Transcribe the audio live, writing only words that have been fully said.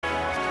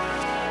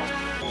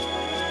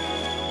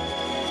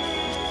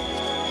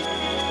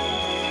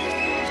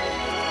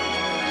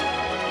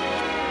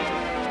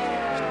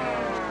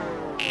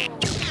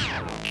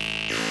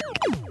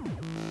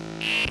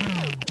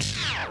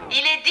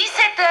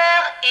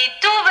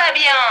pas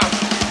bien.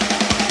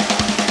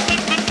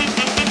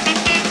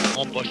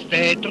 Mon poste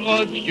est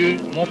trop vieux,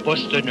 mon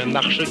poste ne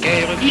marche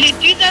guère. Il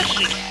est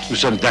usagé. Nous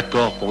sommes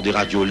d'accord pour des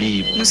radios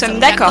libres. Nous sommes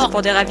d'accord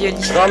pour des raviolis.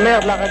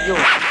 J'emmerde la radio.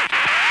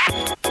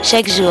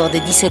 Chaque jour de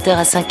 17h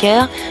à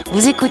 5h,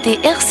 vous écoutez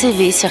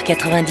RCV sur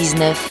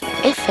 99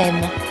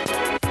 FM.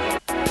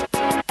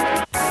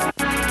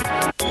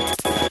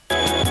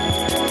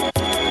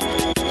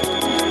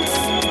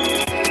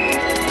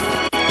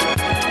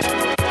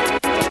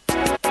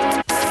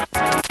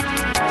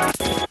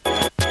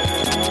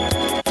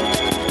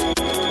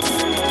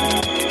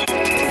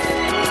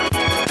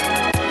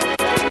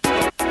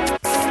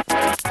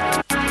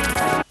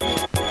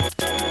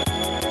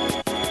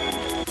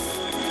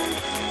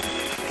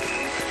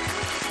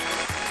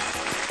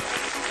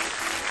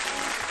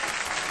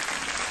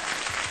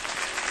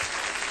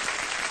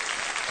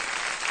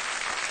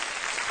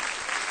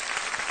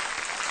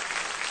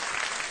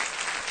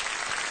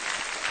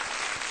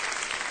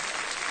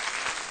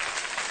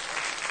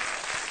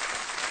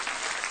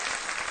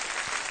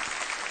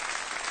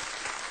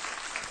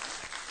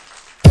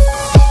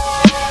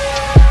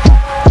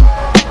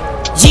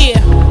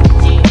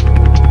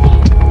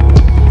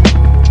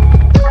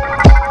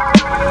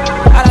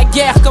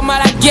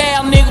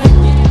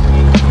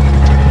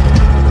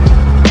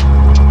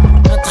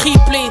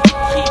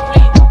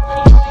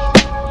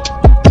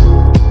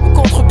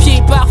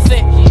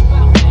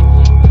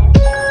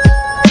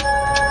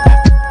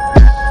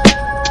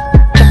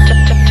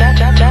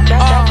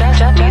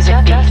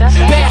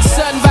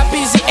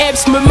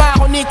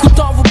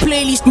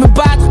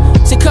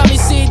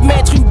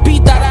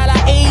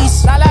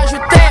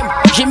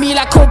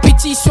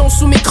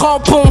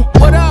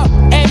 What up,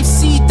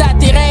 MC, t'as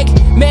tes règles,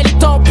 mets les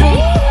tampons.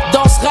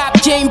 Dans ce rap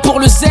game pour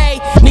le zay,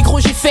 négro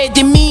j'ai fait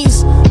des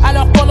mises.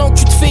 Alors pendant que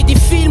tu te fais des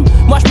films,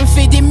 moi je me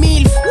fais des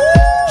milfs.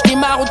 Je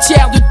démarre au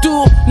tiers de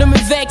tour, ne me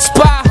vexe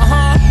pas.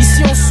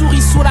 Ici on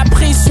sourit sous la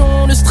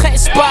pression, ne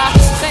stresse pas.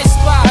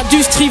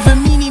 L'industrie veut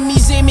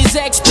minimiser mes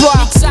exploits.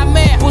 Nique sa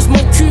mère, pose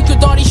mon cul que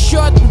dans les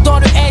chiottes ou dans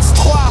le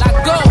S3. La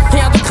go,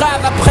 rien de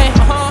grave après.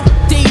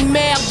 T'es une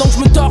merde donc je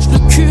me torche le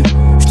cul.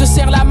 Je te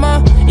serre la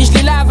main et je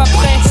les lave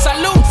après.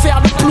 Salaud,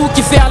 faire le plouc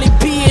et faire les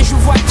billets, je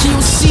vois qui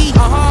aussi.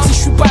 Si je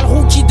suis pas le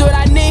rookie de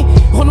l'année,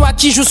 Renoir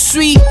qui je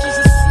suis.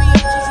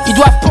 Ils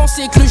doivent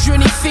penser que le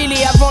jeûne est fêlé.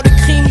 Avant le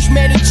crime, je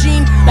mets le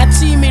jean, la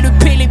team et le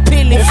pélé. On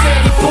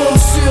fait les pompes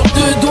sur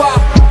 2 doigts.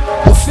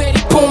 On fait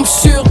les pompes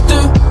sur 2.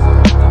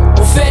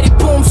 On fait les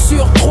pompes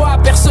sur 3.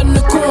 Personne ne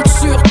compte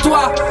sur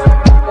toi.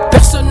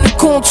 Personne ne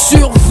compte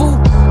sur vous.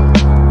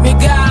 Mes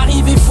gars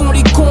arrivent et font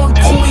les comptes.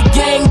 Crew et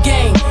gang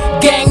gang.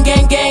 Gang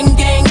gang gang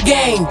gang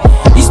gang.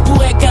 Il se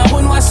pourrait qu'un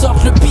Renoir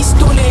sorte le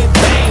pistolet.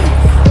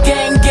 Bang.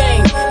 Gang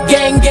gang.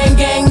 Gang gang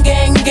gang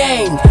gang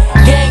gang.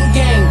 Gang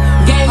gang.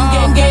 Gang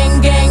gang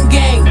gang gang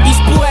gang. Il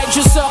se pourrait que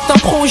je sorte un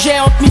projet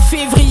entre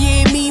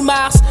mi-février et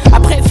mi-mars.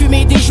 Après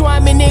fumer des joints,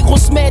 mes négros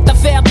se mettent à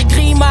faire des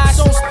grimaces.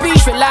 On se piche,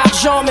 je fais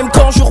l'argent même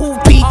quand je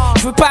roupie.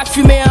 Je veux pas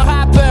fumer un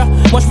rappeur,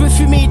 moi je veux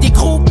fumer des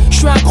groupes. Je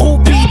suis un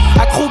groupie,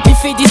 accroupi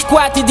fait des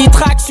squats et des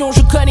tractions.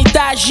 Je connais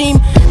ta gym.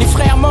 Les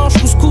frères mangent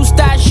couscous,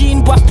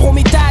 tagine, boivent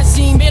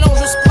prométhazine. Mélange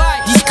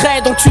Sprite,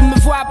 discret donc tu ne me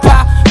vois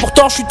pas.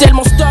 Pourtant je suis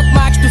tellement stock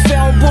max, je te fais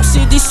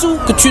rembourser des sous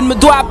que tu ne me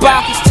dois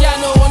pas.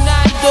 Cristiano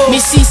Ronaldo, mais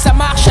si ça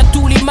marche à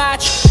tous les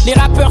matchs. Les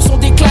rappeurs sont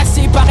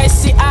déclassés par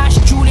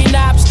SCH, joue les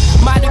naps.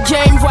 Mal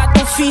game, vois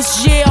ton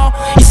fils géant.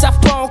 Ils savent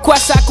pas en quoi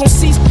ça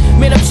consiste,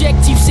 mais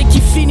l'objectif c'est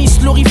qu'ils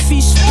finissent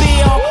l'orifice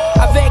péant.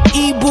 Avec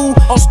Hibou,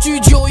 en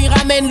studio ils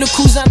ramènent le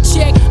cousin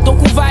tchèque. Donc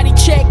on va les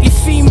check, les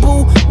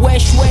fimbou.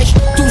 Wesh wesh,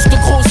 tous de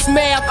grosses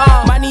merdes.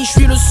 Mani, je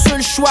suis le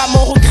seul choix,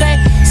 mon regret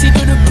c'est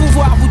de ne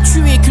pouvoir vous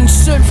tuer qu'une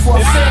seule fois.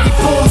 On fait les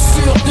pompes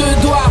sur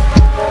 2 doigts.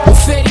 On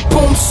fait les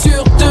pompes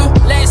sur 2.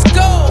 Let's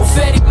go. On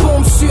fait les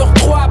pompes sur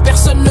 3.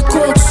 Personne ne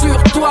compte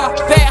sur toi.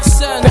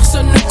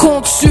 Personne ne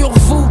compte sur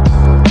vous.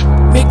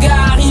 Mes gars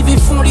arrivent et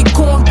font les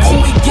comptes.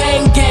 Crew et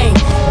gang gang.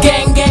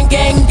 Gang gang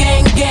gang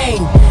gang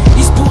gang.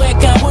 Il se pourrait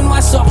qu'un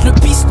Renoir sorte le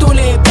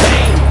pistolet.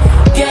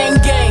 Bang. Gang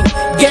gang.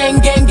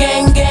 Gang gang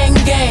gang gang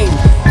gang.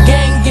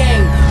 Gang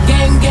gang.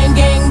 Gang gang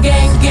gang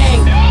gang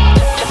gang.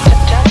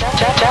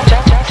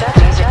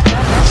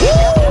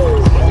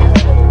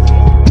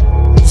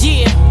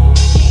 Yeah.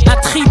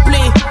 Un triplé.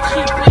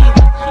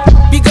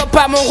 Big up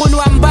à mon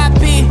Renoir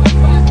Mbappé.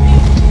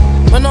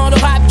 Maintenant le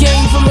rap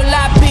game veut me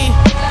laper.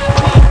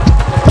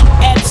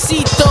 El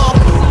Cito.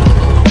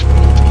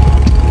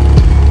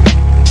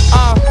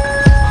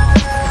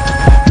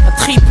 Un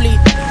triplé.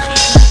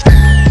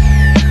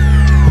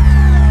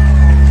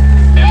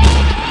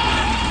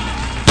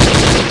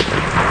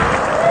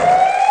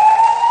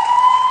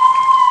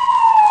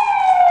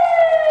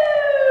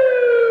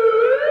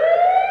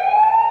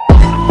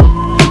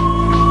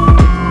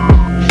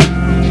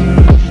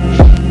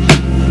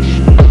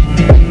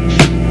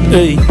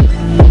 Hey,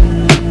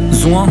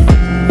 Zoin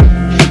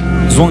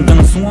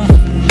d'un Zoin,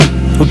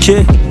 ok.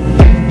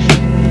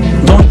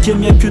 Dans le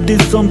game y'a que des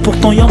hommes,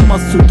 pourtant y'a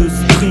masse de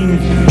string.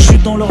 J'suis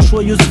dans leur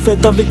joyeuse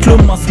fête avec le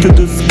masque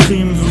de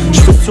scream.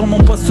 J'fais sûrement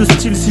pas ce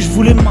style si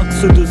j'voulais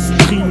max de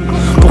stream.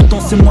 Pourtant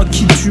c'est moi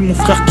qui tue, mon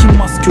frère qui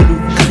masque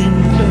le crime.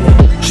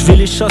 J'vais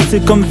les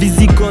chasser comme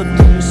Visigoth.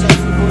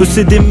 Eux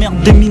c'est des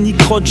merdes, des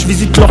mini-crottes.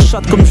 J'visite leur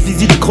chatte comme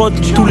j'visite crotte.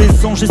 Tous les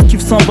ans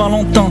j'esquive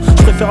Saint-Valentin.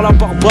 J'préfère la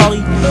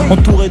barbarie,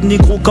 entouré de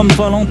négros comme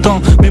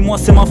Valentin. Mais moi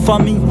c'est ma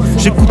famille,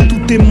 j'écoute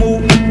tous tes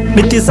mots.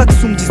 Mais tes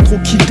axes me disent trop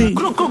quitter.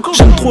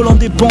 J'aime trop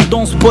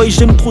l'indépendance, boy,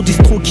 j'aime trop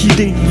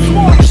distro-kidder.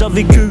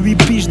 J'avais que 8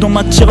 piges dans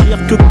ma tirelire,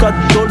 que 4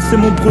 dollars. C'est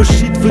mon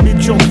brochit, venez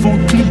dur devant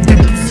le clip des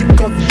poussées 4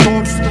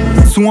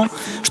 dollars. Soin,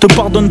 je te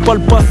pardonne pas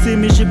le passé,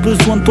 mais j'ai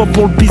besoin de toi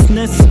pour le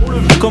business.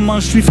 Comme un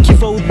juif qui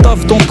va au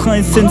taf dans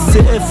train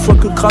SNCF. Fois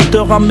que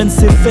Crater ramène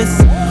ses fesses.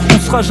 On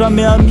sera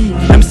jamais amis,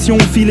 même si on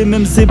vit les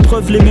mêmes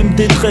épreuves, les mêmes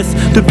détresses.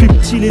 Depuis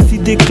petit les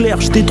idées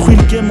claires, je détruis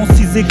le game en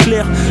 6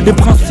 éclairs. Les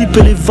principes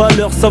et les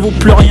valeurs, ça vaut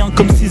plus rien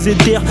comme 6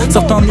 éthers.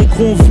 Certains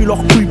négros ont vu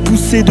leurs couilles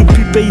pousser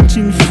depuis Page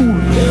in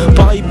Full.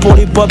 Pareil pour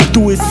les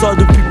babdous et ça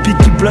depuis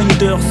Peaky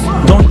Blinders.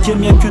 Dans le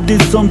game y'a que des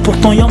hommes,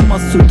 pourtant y'a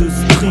masse de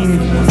string.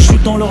 J'suis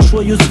dans leur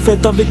joyeuse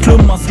fête avec le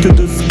masque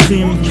de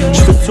scream.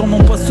 J'fais sûrement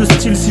pas ce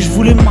style si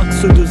j'voulais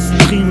max de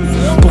stream.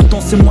 Pourtant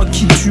c'est moi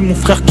qui tue, mon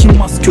frère qui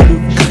masque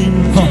le crime.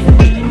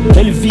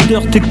 Elle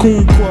videur, t'es con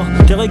ou quoi?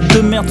 Tes règles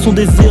de merde sont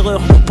des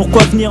erreurs.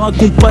 Pourquoi venir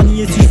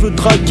accompagner si je veux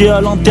draguer à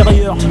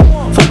l'intérieur?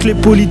 Fuck les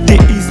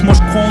polythéismes, moi je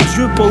crois en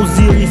Dieu, pas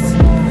aux iris.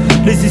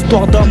 Les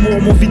histoires d'amour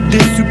m'ont vite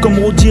déçu comme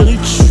Roddy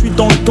Ricch. Je suis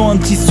dans le temps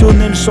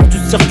additionnel, je sors du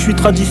circuit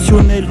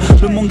traditionnel.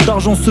 Le manque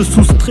d'argent se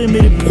soustrait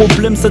mais les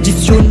problèmes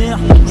s'additionnèrent.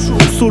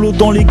 Solo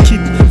dans l'équipe,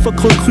 fuck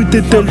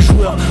recruter tel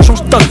joueur.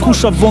 Change ta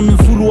couche avant de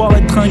vouloir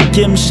être un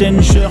game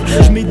changer.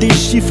 Je mets des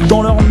chiffres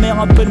dans leur mère,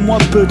 appelle-moi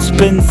Bud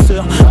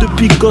Spencer.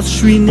 Depuis gosse je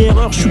suis une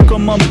erreur, je suis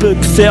comme un bug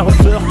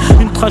serveur.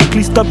 Une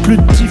tracklist à plus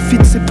de 10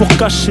 feats, c'est pour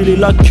cacher les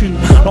lacunes.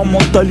 Leur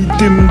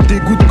mentalité me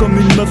dégoûte comme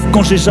une meuf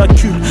quand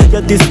j'éjacule. Y'a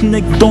des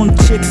snakes dans le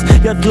checks,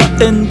 y'a de la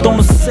haine dans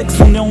le sexe.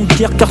 On est en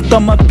guerre car t'as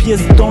ma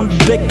pièce dans le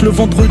bec. Le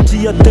vendredi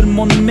y'a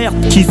tellement de merde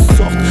qui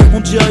sortent. On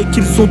dirait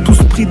qu'ils sont tous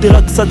pris des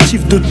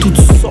laxatifs de toutes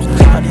sortes.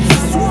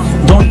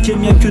 Dans le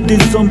game y'a que des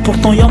hommes,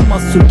 pourtant y'a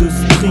masse de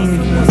string.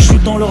 J'suis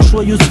dans leur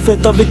joyeuse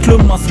fête avec le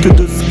masque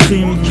de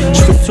scream.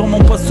 J'fais sûrement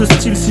pas ce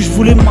style si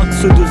j'voulais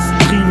max de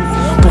stream.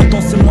 Pourtant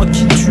c'est moi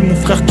qui tue, mon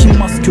frère qui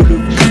masque le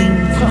crime.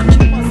 Frère qui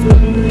masque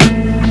le crime.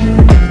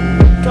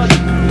 4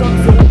 putain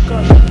de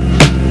 04.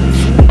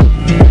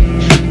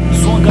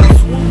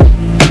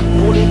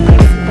 Pour les prix,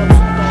 c'est pas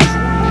besoin d'un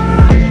jour. 400.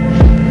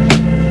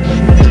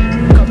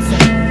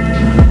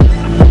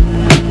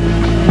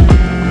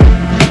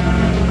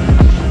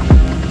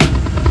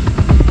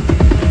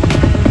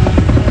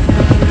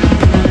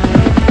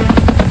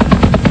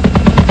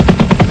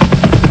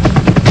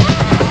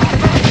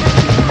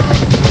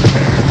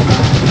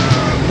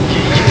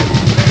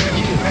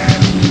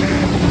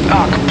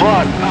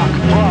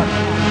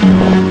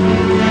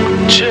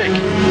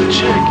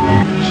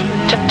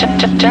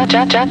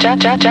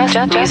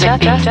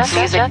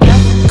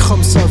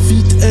 Crame sa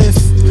vite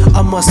F,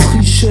 amasse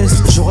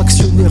richesse, genre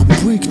actionnaire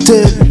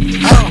Bricktail.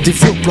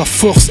 Développe la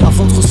force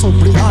avant de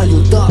ressembler à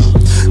Yoda.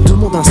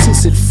 Demande un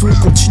cessez-le-feu,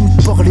 continue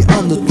de parler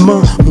à notre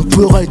main. Mon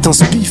peur est un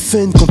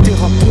spiffen quand tes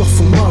rappeurs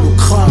font mal au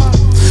crâne.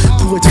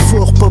 Pour être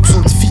fort, pas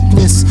besoin de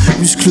fitness,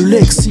 muscle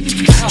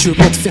lexique. Tu veux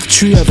pas te faire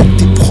tuer avec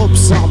tes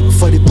propres armes.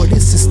 Fallait pas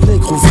laisser ce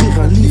nègre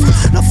ouvrir un livre.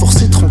 La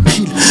force est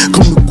tranquille,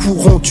 comme le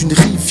courant d'une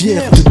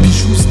rivière. De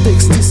bijoux,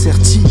 textes et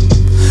certis.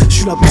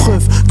 J'suis la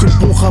preuve que le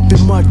bon rap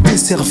est mal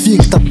desservi et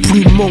que t'as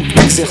plus le manque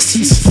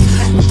d'exercice.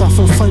 On t'a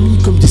fait en famille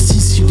comme des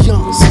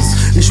Siciliens.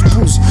 Et je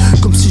pose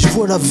comme si je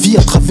vois la vie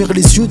à travers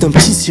les yeux d'un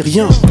petit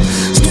Syrien.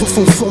 Strophe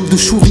en forme de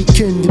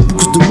shuriken, les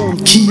boucs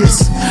demandent qui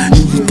est-ce.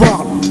 Ils me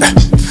parlent,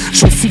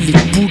 j'enfile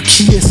les boules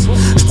qui est-ce.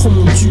 J'prends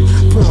mon dû,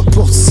 peu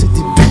importe c'est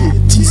des billets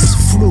 10.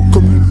 Flow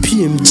comme une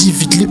PMD,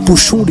 vide les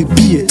pochons, les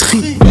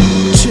billetteries.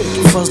 Check,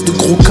 phase de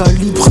gros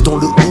calibre dans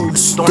le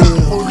holster.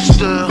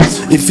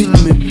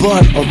 Évite mes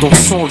balles en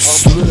dansant le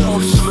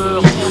smurf.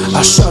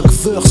 À chaque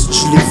verse,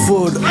 je les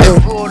vole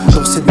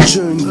dans cette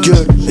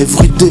jungle,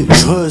 everyday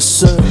je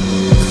hustle.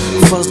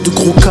 Phase de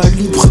gros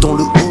calibre dans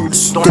le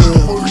holster.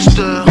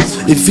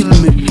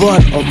 Évite mes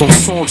balles en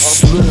dansant le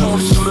smurf.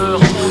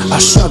 À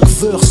chaque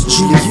verse,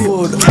 je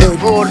les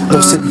vole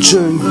dans cette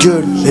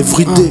jungle,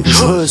 everyday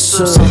je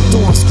hustle.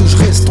 S'attend à ce que je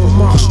reste en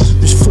marche,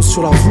 mais je fonce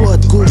sur la voie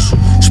de gauche.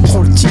 Je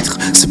prends le titre,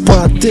 c'est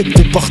pas la tête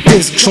des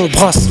parthèses que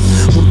j'embrasse.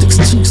 Mon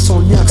textile sans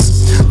liax,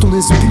 ton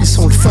esprit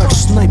sans le flash.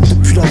 Snipe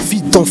depuis la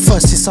vie d'en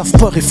face, ils savent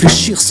pas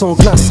réfléchir sans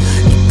glace.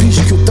 Ils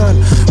pigent que dalle,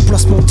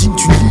 placement digne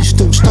du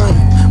Liechtenstein.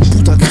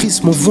 Bouddha Chris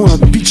m'envoie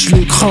un bitch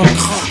le crâne.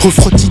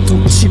 Refroidis ton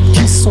type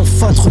qui s'en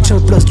fat, retient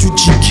le place du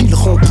G qu'il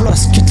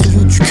remplace. Quitte le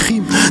lieu du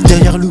crime,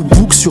 derrière le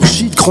bouc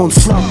surgit grande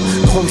flamme.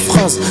 Grande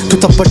phrase que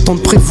t'as pas le temps de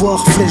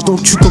prévoir. Flèche dans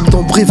le cul comme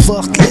dans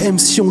Brevard. Les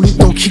MC ont le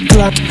temps qui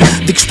claque.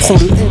 Dès que je prends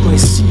le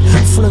MIC,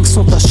 flingue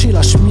sans tacher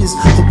la chemise.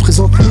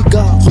 Représente les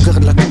gars,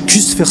 regarde la concu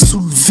se faire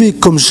soulever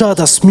comme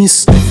Jada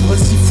Smith.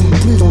 Vas-y, faut le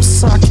blé dans le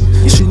sac,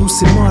 et chez nous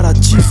c'est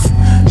maladif.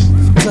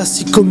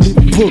 classique comme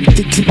l'époque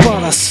des clips à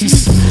la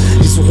 6.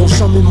 Ils auront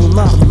jamais mon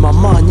art ni ma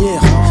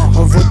manière.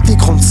 Envoie des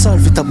grandes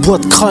salves et ta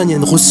boîte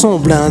crânienne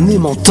ressemble à un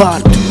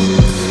emmental.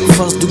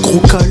 Face de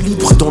gros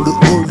calibre dans le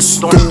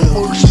holster.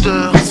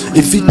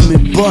 Évite mes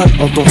balles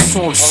en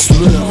dansant le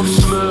smurf.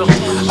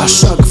 À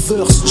chaque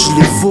verse je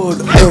les vole,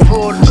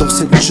 dans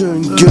cette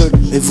jungle,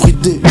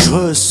 everyday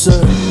je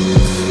hustle.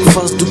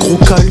 Face de gros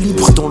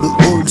calibre dans le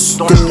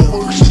holster.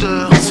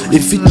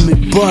 Évite mes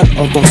balles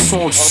en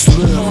dansant le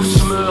smurf.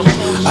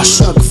 À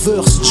chaque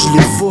verse je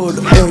les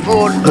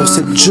vole, dans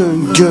cette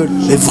jungle,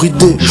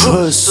 everyday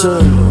je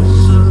hustle.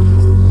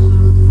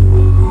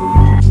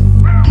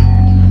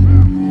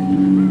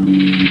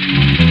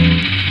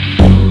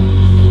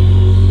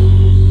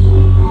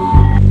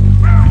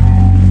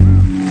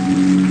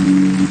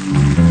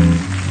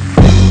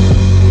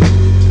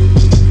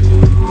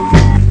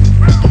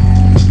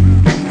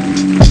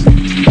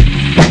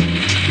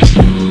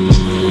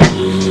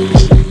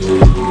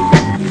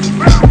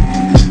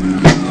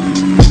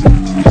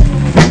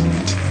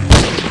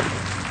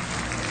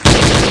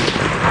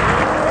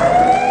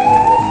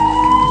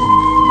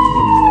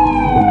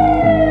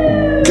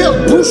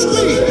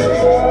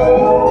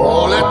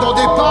 On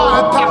n'attendait pas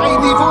un pareil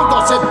niveau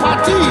dans cette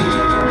partie.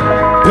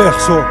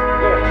 Perso.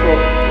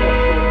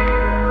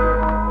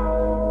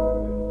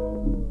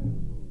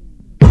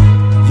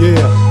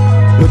 Yeah,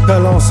 le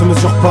talent se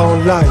mesure pas en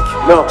like.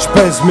 Je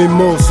pèse mes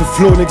mots, ce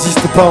flow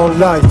n'existe pas en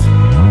light.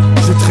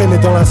 J'ai traîné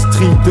dans la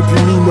street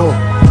depuis Mino.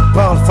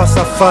 Parle face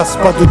à face,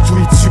 pas de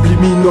tweets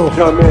subliminaux.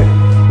 Jamais.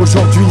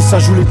 Aujourd'hui ça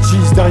joue les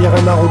cheese derrière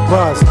un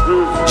arrobase.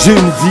 J'ai une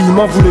vie,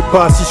 m'en voulez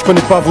pas si je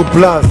connais pas vos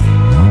blazes.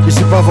 Et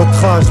j'ai pas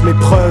votre âge, mes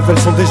preuves elles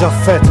sont déjà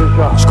faites.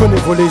 Je connais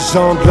vos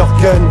légendes, leurs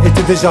guns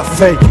étaient déjà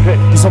fake.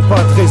 Ils ont pas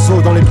de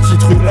réseau dans les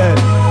petites ruelles.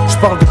 Je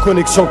parle de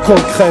connexion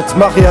concrète,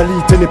 ma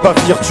réalité n'est pas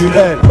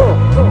virtuelle.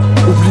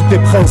 Oublie tes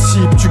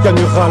principes, tu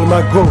gagneras le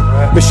magot.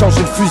 Mais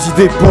changer le fusil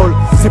d'épaule,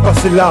 c'est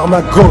passer l'arme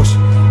à gauche.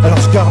 Alors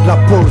je garde la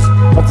pause,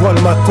 envoie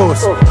le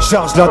matos,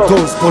 charge la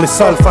dose. Pour les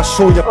sales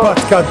fachos, y'a pas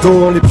de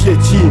cadeau, on les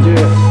piétine.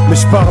 Mais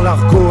je parle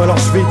argot, alors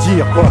je vais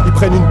dire, ils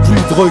prennent une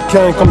pluie de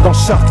requins comme dans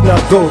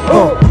Sharknado.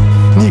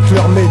 Nique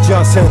leurs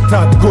médias, c'est un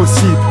tas de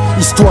gossip.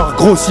 Histoire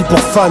grossie pour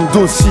fans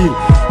dociles.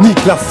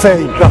 Nique la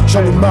fame,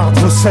 j'en ai marre de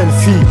vos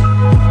selfies.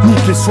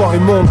 Nique les soirées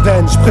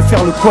mondaines, je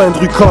préfère le coin de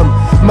rue comme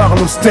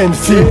Marlowe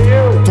Stenfield.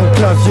 Ton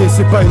clavier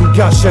c'est pas une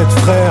gâchette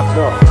frère.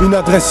 Une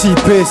adresse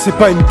IP c'est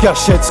pas une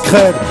cachette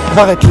scred.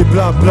 Arrête les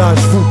blabla,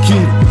 je vous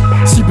kill.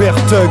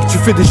 Cybertug, tu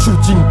fais des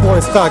shootings pour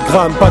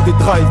Instagram, pas des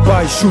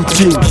drive-by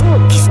shootings.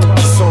 Qui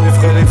sont les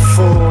vrais, les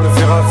faux, on le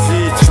verra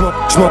vite.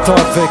 Je m'entends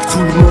avec tout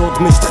le monde,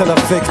 mais je traîne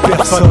avec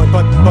personne.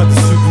 Pas de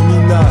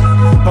subliminal,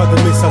 pas de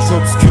message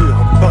obscur.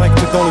 Pareil que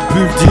t'es dans le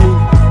building,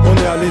 on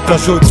est à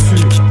l'étage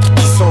au-dessus.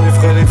 Qui sont les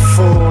vrais, les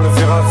faux, on le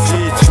verra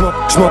vite.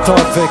 Je m'entends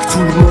avec tout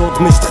le monde,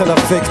 mais je traîne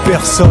avec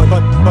personne.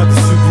 Pas de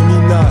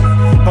subliminal,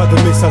 pas de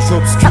message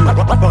obscur.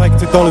 Pareil que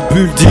t'es dans le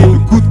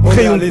building, coup de on est à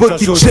crayon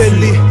l'étage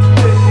Botticelli.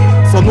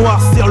 Sans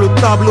noircir le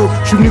tableau,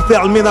 je suis venu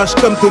faire le ménage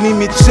comme Tony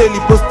Micheli.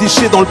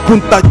 Postiché dans le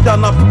Punta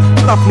Cana,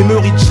 tape les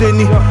meuries de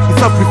génie. Ils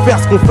savent plus faire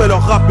ce qu'on fait,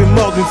 leur rap est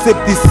mort d'une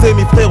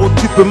septicémie. Frérot,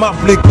 tu peux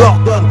m'appeler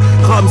Gordon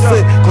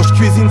Ramsay quand je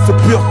cuisine ce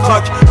pur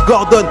crack.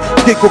 Gordon,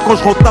 Gecko quand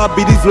je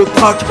rentabilise le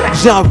track.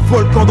 J'ai un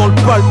volcan dans le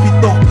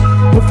palpitant.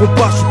 Confonds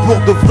pas, je suis pour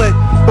de vrai.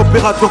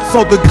 Température de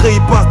 100 degrés,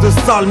 il passe de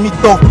sale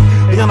mi-temps.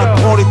 Rien à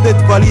prendre les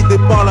têtes validées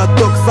par la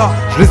doxa.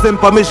 Je les aime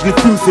pas mais je les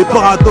fume, c'est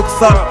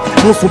paradoxal.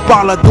 Mon son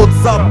parle à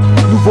d'autres âmes.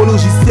 Nouveau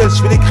logiciel,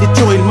 je fais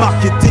l'écriture et le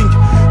marketing.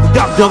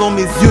 Regarde bien dans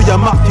mes yeux, y'a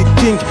marqué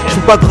King. Je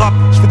fais pas de rap,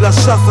 je fais de la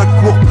chasse à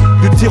court,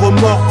 du tir au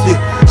mortier.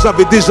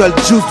 J'avais déjà le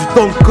juice du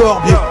temps de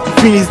Corbier.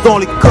 Ils finissent dans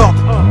les cordes,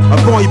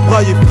 avant ils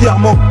braillaient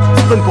fièrement.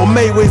 Ils se prennent pour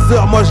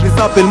Mayweather, moi je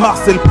les appelle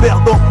Marcel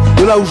Perdant.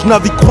 De là où je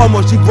navigue,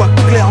 crois-moi j'y vois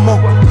clairement.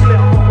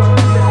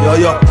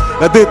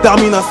 La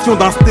détermination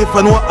d'un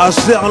Stéphanois à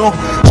Gerland.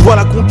 Je vois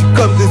la concu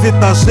comme des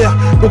étagères,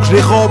 donc je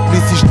les remplis.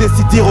 Si je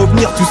décide d'y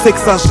revenir, tu sais que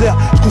ça gère.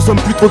 Je consomme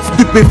plus trop de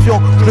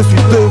stupéfiants, je le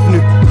suis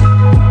devenu.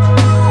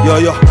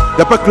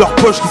 Y'a pas que leurs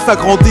poches qui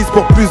s'agrandissent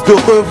pour plus de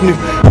revenus.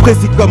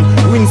 Précis comme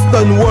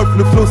Winston Wolf,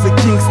 le flow c'est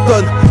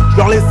Kingston. Je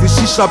leur laisse des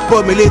chiches à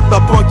pommes et les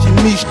tapins qui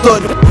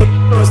michetonnent.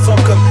 Je me sens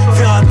comme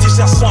faire un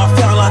t-shirt sans à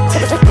faire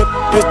l'intif.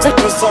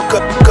 Je me sens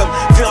comme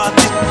faire un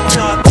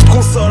t-shirt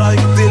console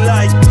avec des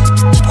likes.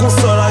 Tu te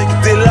consoles avec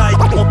des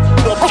likes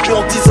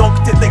en disant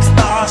que tes textes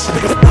t'arrachent.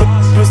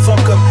 Je me sens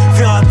comme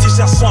faire un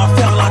t-shirt sans à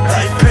faire la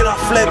type et la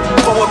flemme.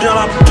 Crois-moi bien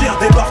la pire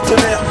des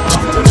partenaires.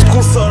 Tu te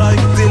consoles avec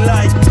des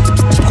likes.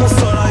 Tu te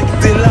consoles avec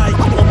des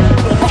likes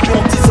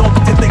en disant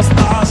que tes textes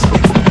t'arrachent.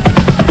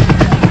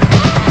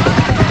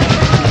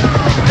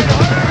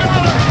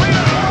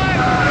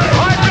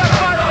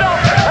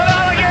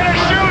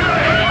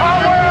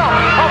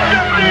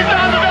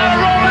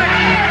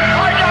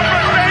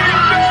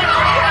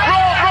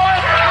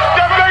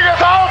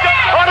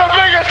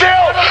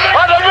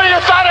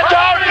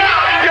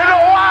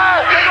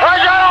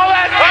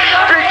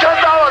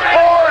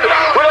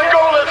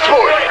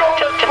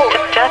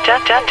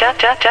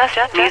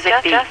 Music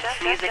beat.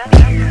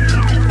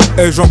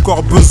 Ai-je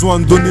encore besoin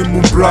de donner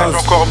mon blaze?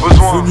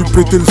 Venu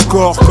péter le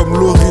score comme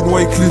Laurie,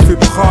 Wycliffe et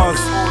Praz.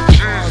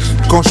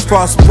 Quand je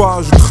fasse pas,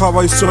 je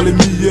travaille sur les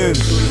miennes.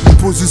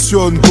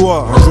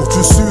 Positionne-toi, un jour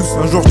tu suces,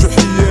 un jour tu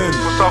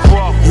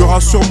hyènes.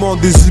 Y'aura sûrement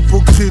des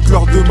hypocrites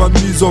lors de ma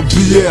mise en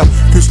bière.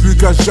 Que celui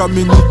qui a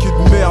jamais niqué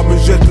de mer me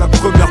jette la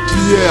première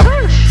pierre.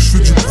 Je suis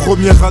du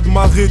premier raz de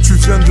marée, tu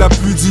viens de la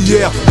pluie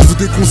d'hier. Je vous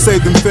déconseille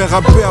de me faire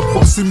rapper à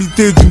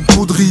proximité d'une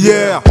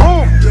poudrière.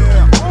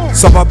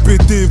 Ça va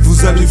péter,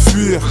 vous allez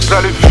fuir.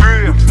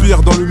 Le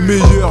pire dans le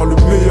meilleur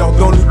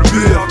dans le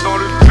pire.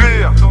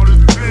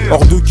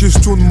 Hors de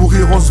question de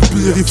mourir en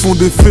sbire, ils font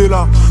des faits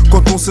là.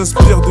 Quand on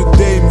s'inspire de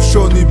Dame,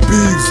 Sean et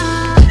Biggs.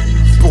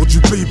 Pour du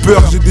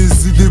paper, j'ai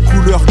des idées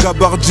couleur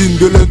gabardine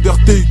de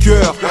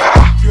l'Undertaker.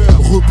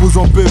 Repose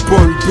en paix,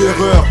 Paul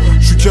Bearer.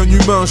 Je suis qu'un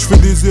humain, je fais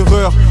des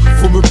erreurs.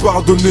 Faut me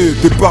pardonner,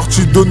 t'es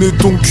parti donner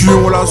ton cul,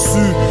 on l'a su.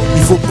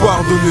 Il faut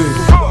pardonner.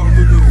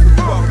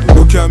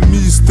 Aucun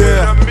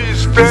mystère. Ils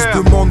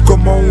se demandent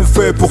comment on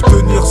fait pour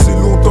tenir si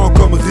longtemps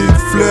comme Ric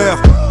Flair.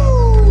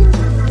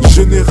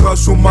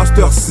 Génération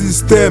Master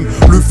System.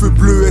 Le feu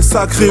bleu est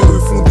sacré,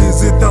 eux font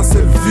des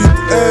étincelles vite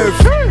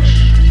F.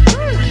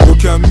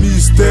 Aucun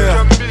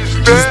mystère.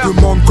 Ils se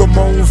demandent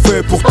comment on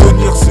fait pour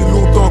tenir si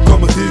longtemps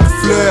comme Ric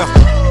Flair.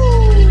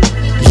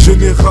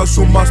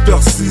 Génération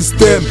Master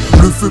System.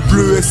 Le feu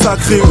bleu est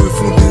sacré, eux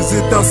font des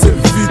étincelles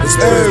vite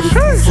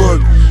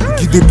F.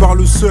 Guidé par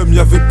le seum,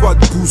 y'avait pas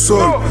de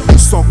boussole.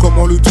 Sans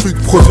comment le truc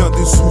provient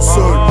des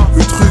sous-sols.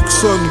 Le truc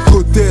sonne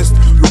côte est,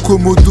 le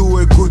Komodo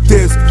est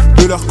grotesque.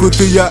 De leur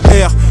côté y'a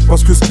R,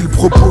 parce que ce qu'ils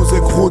proposent est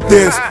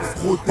grotesque.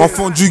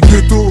 Enfant du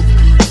ghetto,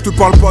 je te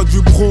parle pas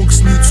du Bronx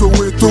ni de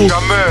Soweto.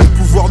 Pour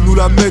pouvoir nous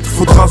la mettre,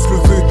 faudra se le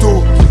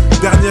veto.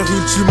 Dernier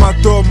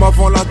ultimatum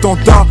avant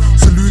l'attentat.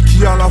 Celui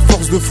qui a la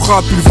force de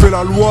frappe, il fait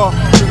la loi.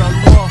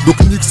 Donc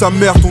nique sa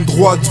mère ton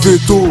droit de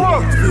veto.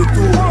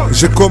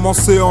 J'ai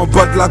commencé en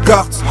bas de la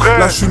carte.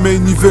 Là je suis main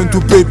event ou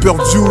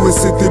pay-per-view et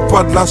c'était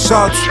pas de la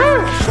chatte.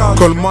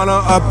 Quand le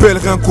malin appelle,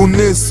 rien qu'on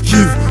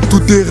esquive. Tout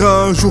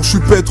terrain, un jour je suis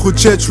Petro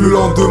Tchetch, le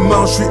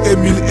lendemain je suis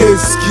Émile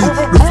Esqui.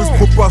 Le feu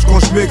se propage quand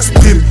je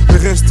m'exprime,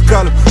 mais reste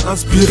calme,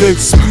 inspire,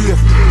 expire.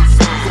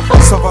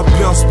 Ça va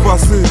bien se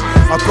passer,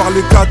 à part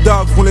les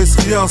cadavres on laisse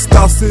rien se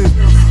tasser.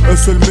 Un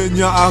seul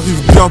ménia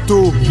arrive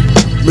bientôt,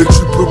 mais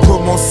tu peux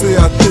commencer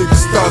à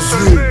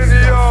t'extasier.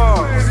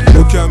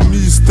 Aucun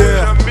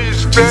mystère, ils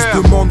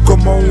se demandent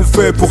comment on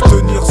fait pour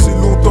tenir si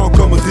longtemps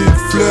comme Ric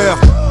Flair.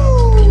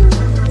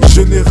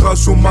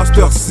 Génération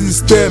Master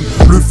System.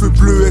 Le feu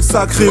bleu est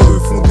sacré,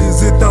 eux font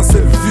des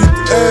étincelles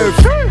vite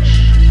F.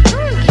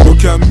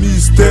 Aucun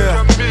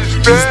mystère,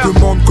 ils se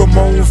demandent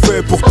comment on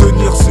fait pour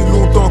tenir si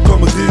longtemps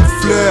comme Ric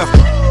Flair.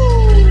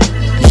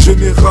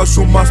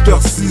 Génération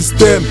Master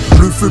System.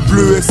 Le feu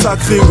bleu est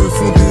sacré, eux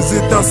font des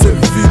étincelles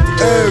vite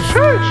F.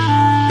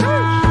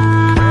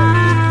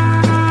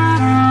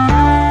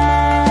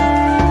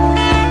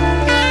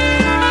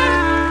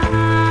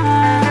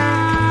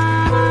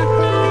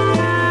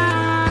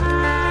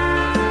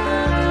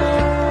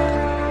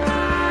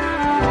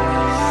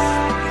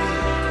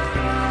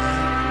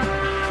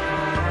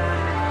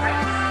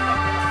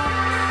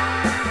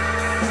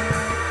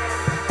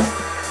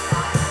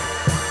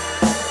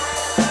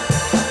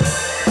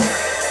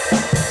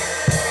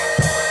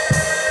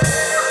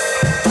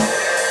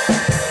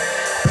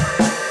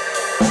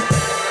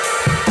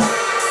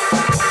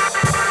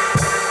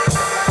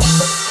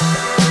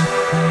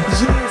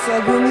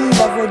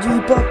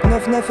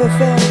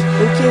 FM,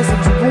 ok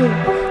c'est du bon.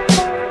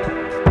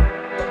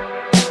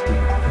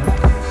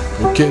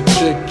 Ok,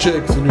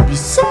 check, c'est le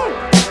bis.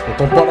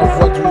 T'entends pas la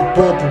voix du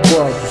hip-hop ou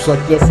quoi? Du sac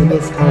 9-9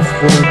 un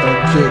front,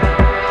 t'inquiète.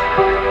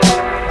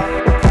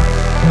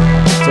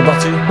 C'est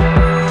parti.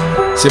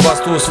 C'est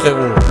Bastos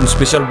frérot, une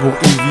spéciale pour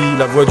Ivy,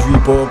 la voix du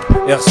hip-hop,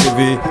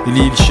 RCV,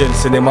 Lille, Shell,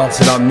 Sénéman,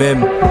 c'est la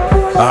même.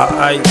 Ah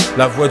aïe,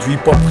 la voix du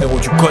hip-hop frérot,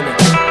 tu connais.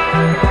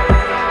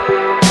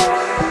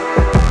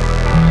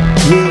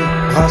 Yeah,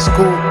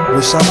 Rasco,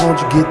 le savant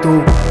du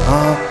ghetto,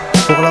 hein.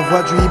 Pour la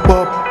voix du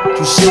hip-hop,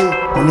 tu sais,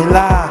 on est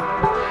là.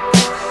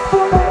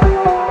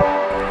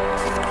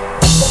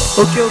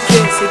 Ok,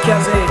 c'est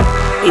casé.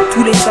 Et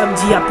tous les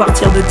samedis à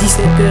partir de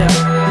 17h,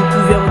 vous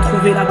pouvez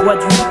retrouver la voix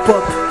du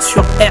hip-hop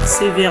sur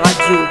RCV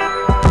Radio.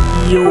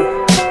 Yo.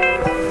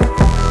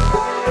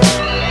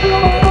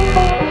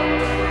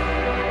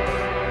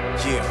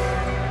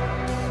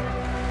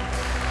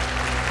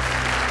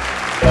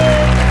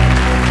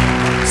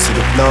 C'est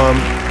le plan.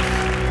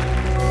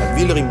 La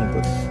Villerie, mon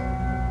pote.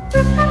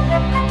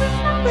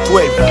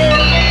 12.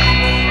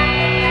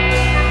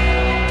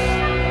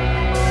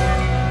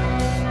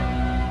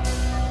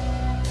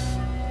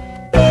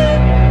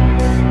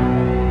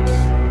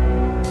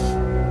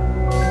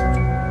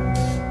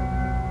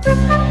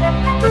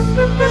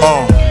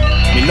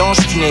 Mélange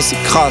finesse et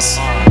crasse.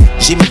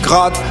 J'ai mes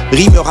grades,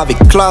 rimeur avec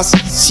classe,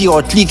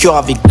 sirote liqueur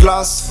avec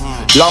glace.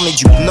 L'armée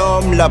du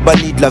gnome, la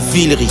bannie de la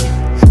Villerie.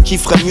 Qui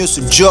ferait mieux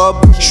ce job?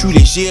 Je suis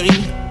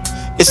l'égérie.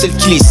 Et celle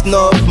qui les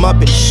snob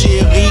m'appelle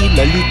chérie.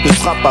 La lutte ne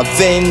sera pas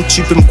vaine,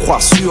 tu peux me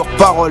croire sur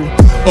parole.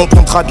 On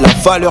prendra de la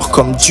valeur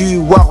comme du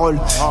Warhol.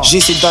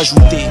 J'essaie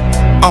d'ajouter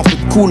un peu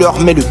de couleur,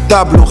 mais le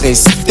tableau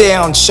reste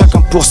terne.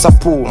 Chacun pour sa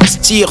peau, on se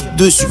tire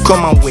dessus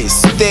comme un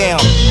western.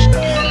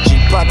 J'ai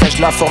le package,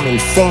 la forme et le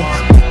fond.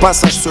 Mon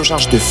passage se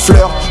charge de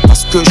fleurs,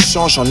 parce que je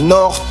change en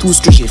or tout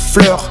ce que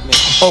j'effleure.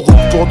 En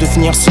route pour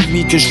devenir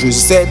celui que je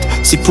veux être.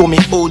 C'est pour mes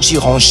OG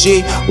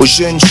rangés aux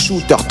jeunes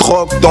shooters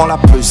drogue dans la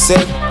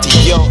pesette.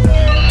 Yo,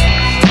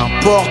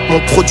 importe mon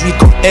produit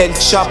comme El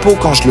Chapeau.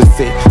 Quand je le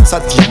fais, ça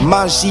devient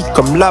magique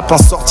comme lapin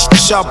sorti de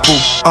chapeau.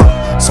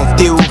 Sans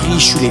théorie, je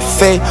suis les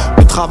faits.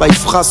 Le travail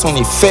fera son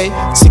effet.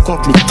 C'est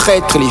contre les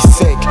traîtres et les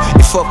fakes.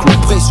 Et fuck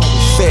l'oppression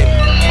des faibles.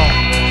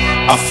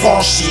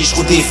 Affranchi, je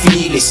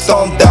redéfinis les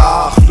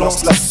standards.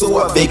 Lance l'assaut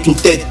avec une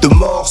tête de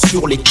mort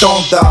sur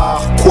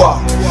l'étendard. Quoi?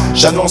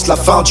 J'annonce la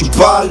fin du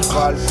bal.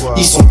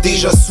 Ils sont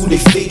déjà sous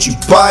l'effet du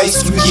paille.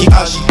 Celui qui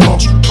agit quand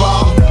tu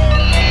parles.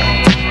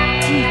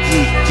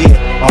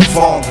 Un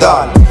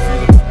vandale.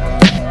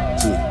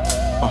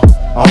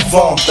 Un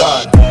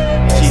vandale.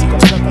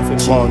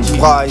 One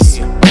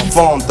price. Un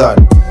vandale.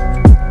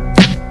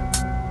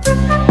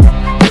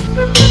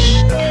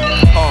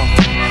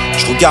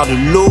 Je regarde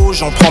l'eau,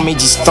 j'en prends mes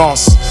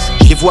distances.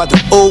 Je les vois de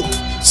haut,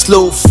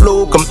 slow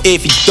flow comme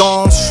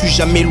évidence. Je suis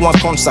jamais loin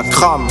quand ça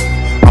crame.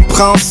 Un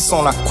prince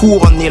sans la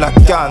couronne et la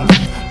canne.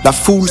 La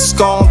foule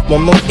scande mon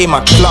nom et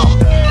ma clame.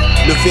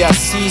 Levé à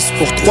 6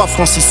 pour 3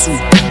 francs 6 sous.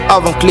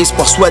 Avant que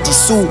l'espoir soit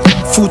dissous.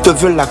 Foot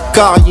veulent la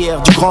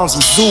carrière du grand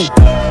Zizou.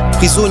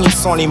 Prisonnier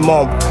sans les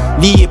membres,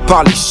 liés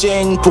par les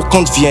chaînes pour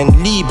qu'on devienne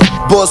libre.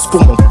 Boss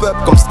pour mon peuple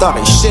comme Star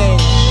et Chaîne.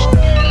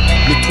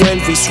 Le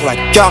 12 est sur la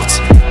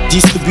carte,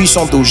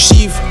 distribution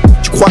d'ogives.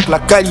 Tu crois que la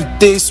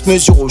qualité se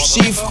mesure aux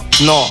chiffres?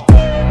 Non.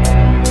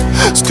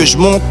 Ce que je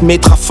monte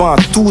mettra fin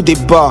à tout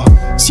débat.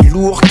 Si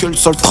lourd que le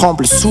sol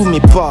tremble sous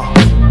mes pas.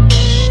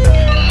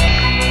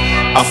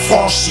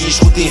 Affranchi,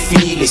 je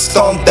redéfinis les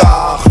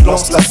standards.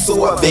 Lance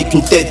l'assaut avec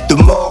une tête de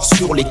mort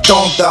sur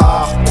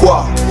l'étendard.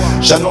 Quoi?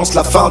 J'annonce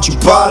la fin du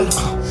bal.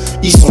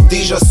 Ils sont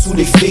déjà sous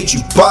l'effet du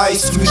paille.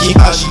 Celui qui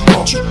agit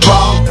quand tu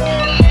parles.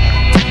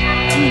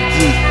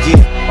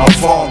 Un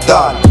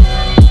vandale.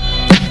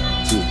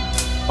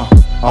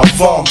 Un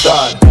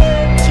vandale.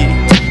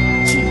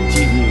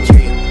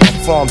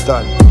 Un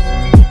vandale.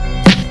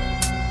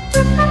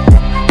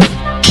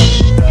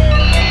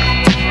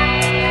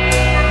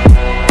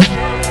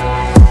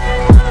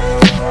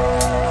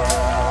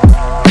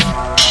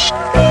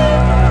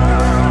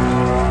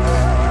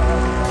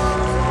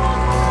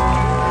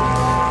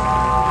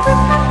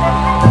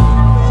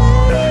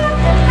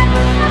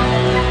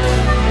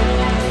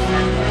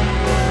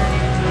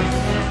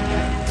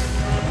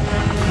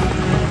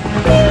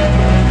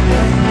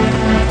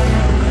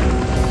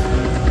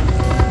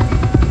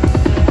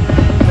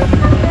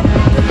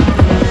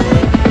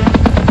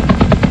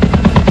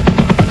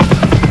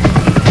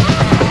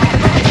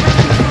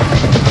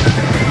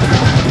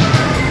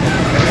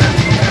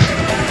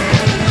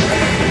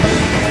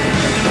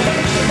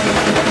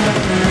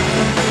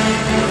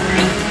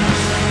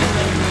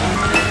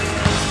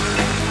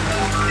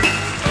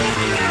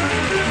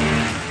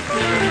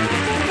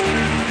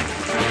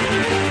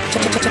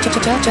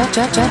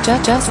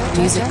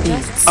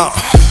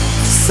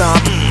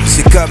 Simple,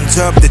 c'est comme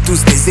job de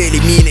tous les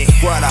éliminer.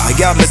 Voilà,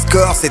 regarde le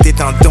score,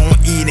 c'était un don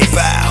inné.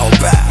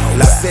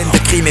 La scène de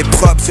crime est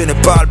propre, je ne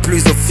parle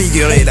plus au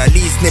figuré. La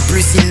liste n'est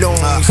plus si longue,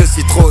 je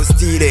suis trop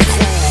stylé.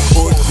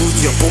 Haute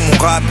couture pour mon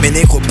rap, mes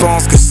négros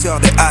pensent que je sors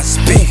de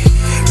HP.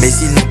 Mais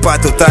ils n'ont pas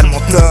totalement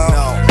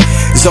tort.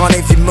 J'en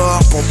ai vu mort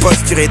pour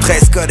posturer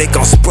dress code et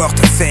quand je porte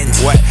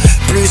Fendi.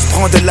 Plus je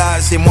prends de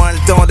l'âge et moins le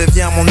temps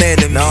devient mon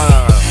ennemi.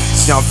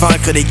 Je viens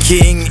vaincre les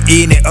kings,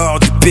 in et hors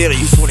du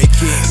périph'.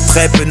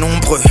 Très peu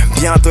nombreux,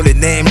 bientôt les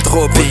name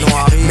dropping.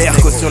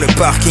 Merco sur le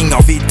parking,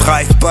 envie de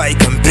drive-by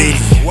comme Benny.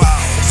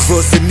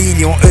 J'vaux ce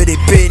million, eux des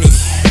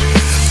pennies.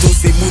 Tous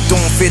ces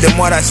moutons fait de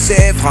moi la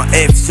chèvre, un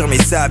F sur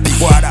mes habits.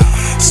 Voilà,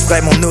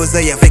 j'ferai mon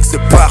oseille avec ce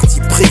parti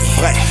pris.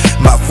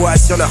 Ma voix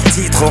sur leur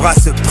titre aura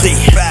ce prix.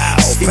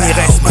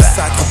 J'finirai ce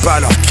massacre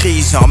par leurs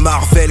cris, genre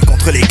Marvel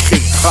contre les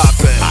cris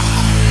rappeurs.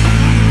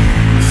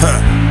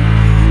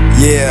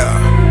 Yeah.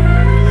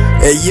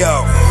 Hey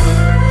yo,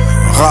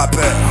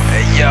 rappeur.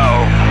 Hey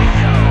yo,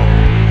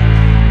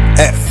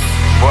 F.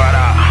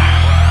 Voilà.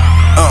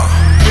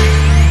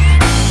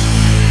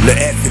 Le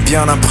F est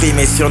bien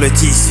imprimé sur le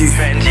tissu.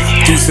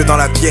 Tous dans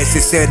la pièce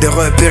essaient de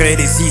repérer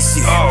les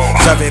issues.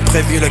 J'avais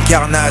prévu le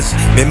carnage,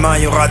 mes mains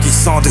y aura du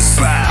sang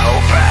dessus.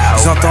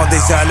 J'entends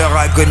déjà leur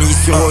agonie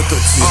sur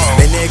autotune.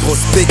 Mes négros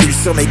spéculent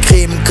sur mes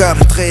crimes comme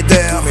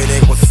traders. Mes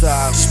négros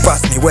savent,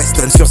 j'passe mes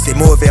Weston sur ces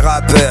mauvais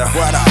rappeurs.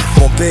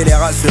 Mon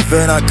PLR a ce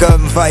venin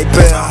comme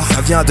Viper.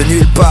 Ça vient de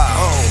nulle part,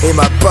 et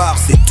ma part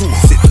c'est tout.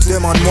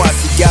 Demande-moi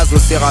si Gazo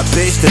s'est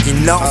rappé, je te dis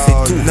non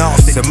c'est tout.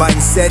 Ce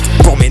mindset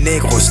pour mes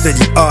négros, je te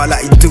dis all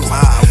I do.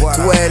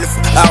 12,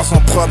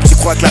 argent propre, tu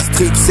crois que la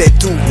street c'est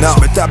tout? Non,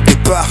 je me tape des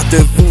barres de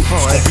vous.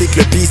 Je complique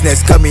le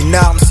business comme une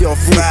arme sur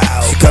vous.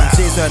 Je suis comme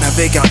Jason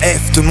avec un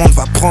F, tout le monde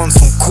va prendre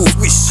son coup.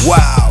 Waouh,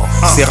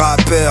 ces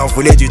rappeurs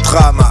voulaient du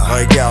drama.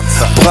 Regarde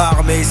ça, bras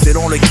armés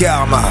selon le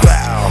karma.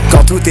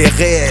 Quand tout est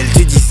réel,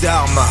 tu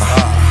disarmes.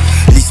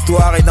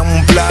 L'histoire est dans mon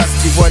blast,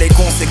 tu vois les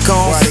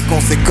conséquences.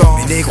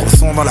 Mes négros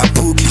sont dans la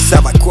boucle, ils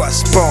savent à quoi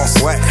je pense.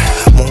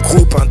 Mon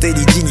groupe un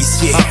délit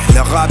d'initié.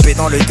 Le rap est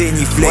dans le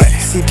dénivelé.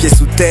 6 pieds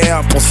sous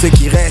terre pour ceux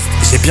qui restent.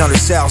 J'ai bien le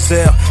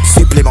chargeur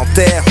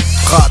supplémentaire.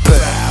 Rappeur.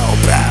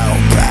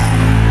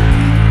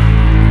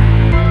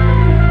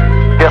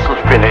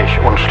 Erstens bin ich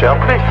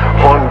unsterblich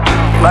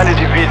und meine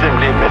Devise im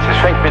Leben ist, es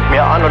fängt mit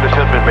mir an und es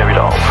hört mit mir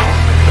wieder auf.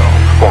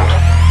 Punkt.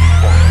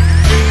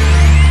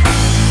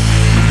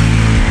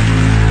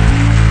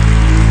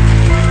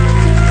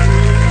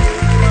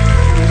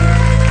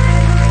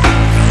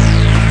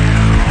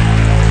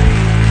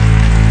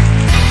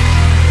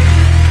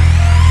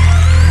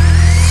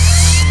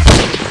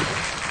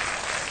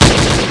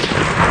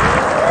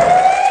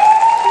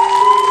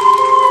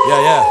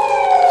 Yeah.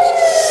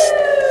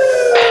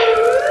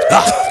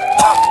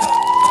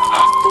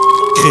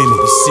 Crime,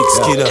 6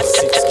 killers.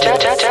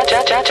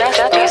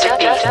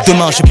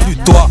 Demain j'ai plus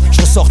de doigts,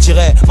 je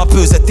ressortirai ma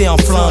pesette et un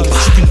flingue.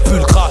 J'ai qu'une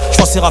pulcra, je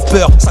vois ces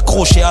rappeurs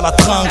s'accrocher à la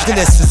tringue. Je les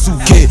laisse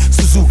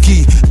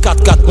Suzuki,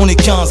 4x4, on est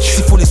 15,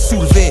 s'il faut les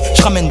soulever.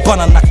 Je ramène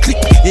banana clip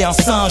et un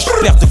singe.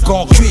 Paire de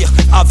gants cuir,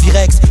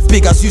 Avirex,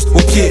 Pegasus au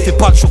pied. Fais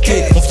pas le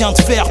choquer, on vient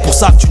de faire pour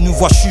ça que tu nous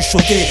vois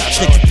chuchoter. Je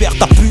récupère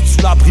ta pute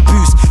sous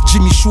l'abribus,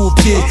 Jimmy chaud au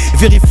pied.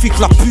 Vérifie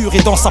que la pure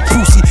est dans sa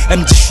pousse, elle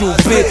me dit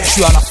chauffé. Je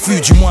suis à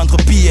l'affût du moindre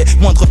billet,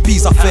 moindre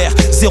bise à faire.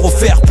 Zéro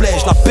fair play,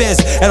 je la pèse,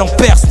 elle en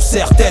perd sous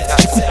serre-tête.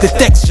 J'écoute tes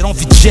textes, j'ai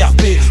l'envie de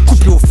gerber.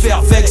 Couplé au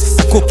fer vex,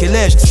 sa coque est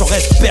lège, j'en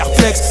reste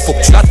perplexe. Faut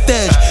que tu la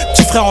tèges,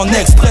 petit frère en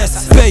express.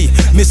 Paye,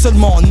 mais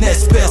seulement en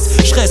espèces.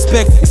 Je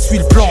respecte et suis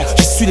le plan,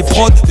 je suis les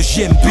prods de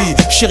JMB.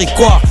 Chérie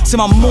quoi, c'est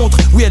ma montre,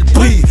 oui elle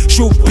brille. Je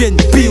suis au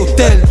BNB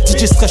Hotel,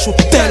 DJ Stretch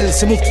Hotel,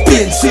 c'est mon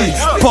PNC.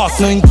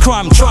 Partner in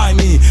crime, try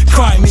me.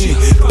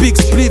 Big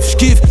spliff,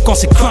 j'kiffe quand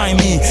c'est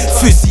crimey.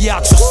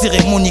 Fusillade sur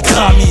cérémonie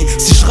Grammy.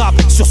 Si je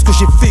rappe sur ce que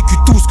j'ai vécu,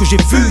 tout ce que j'ai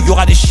vu,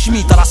 y'aura des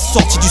schmitts à la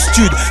sortie du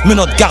stud. Mais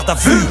notre garde à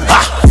vue,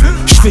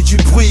 je fais du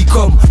bruit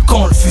comme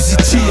quand le fusil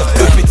tire.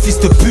 EP de fils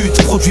de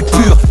pute, produit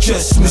pur,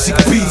 just music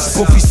beats.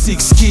 Poppy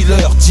 6,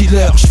 killer,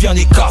 dealer, je viens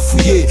les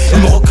cafouiller.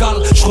 Elle me recale,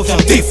 je reviens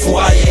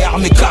défourailler,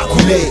 armé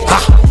cagoulé.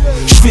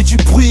 Je fais du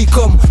bruit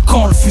comme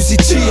quand le fusil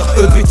tire.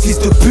 EP de fils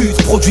de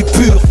pute, produit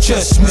pur,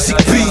 just music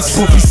beats.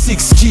 Poppy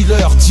 6,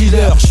 killer,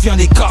 dealer, je viens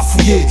les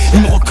cafouiller.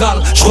 Elle me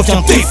recale, je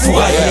reviens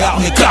défourailler,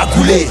 armé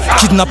cagoulé.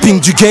 Kidnapping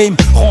du game,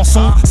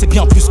 rançon, c'est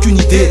bien plus qu'une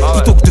idée.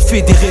 Plutôt que de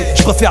fédérer,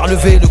 je préfère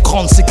lever le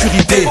cran de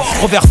sécurité.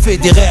 Revers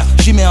fédéraire,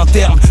 j'y mets un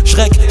terme. Je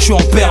rec, je suis en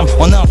perme,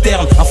 en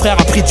interne. Un frère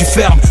a pris du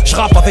ferme, je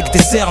rappe avec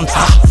des cernes.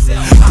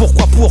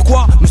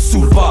 Pourquoi, me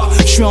saoule pas.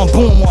 Je suis un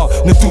bon moi,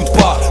 ne doute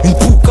pas. Une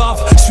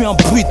poucave, je suis un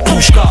bruit de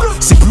pushka.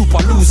 C'est blue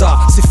palouza,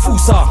 c'est fou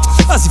ça.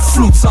 Vas-y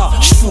floute ça,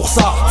 j'fourre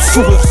ça.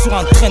 Fourrure sur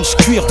un trench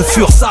cuir de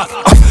fursac.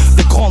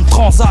 Des grandes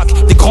transacs,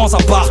 des grands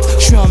apparts.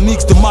 Je suis un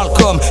mix de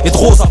Malcolm et de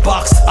Rosa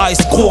Parks. Ice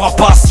gros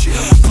rapace.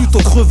 Plutôt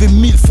crever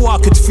 1000 fois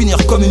que de finir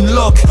comme une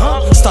loque.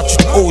 Statut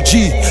de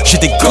OG, j'ai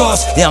des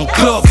gosses et un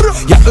Glock.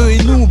 Y'a eux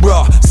et nous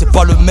bro, c'est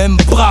pas le même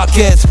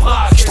bracket.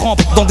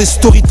 J'trempe dans des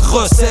stories de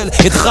Russell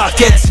et de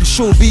raquettes. Si le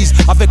showbiz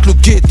avec le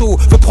ghetto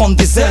veut prendre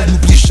des ailes,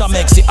 n'oublie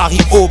jamais que c'est Harry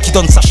O qui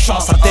donne sa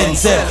chance à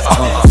Denzel.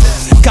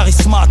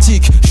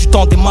 Charismatique, j'suis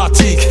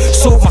tandématique.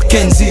 So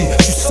Mackenzie,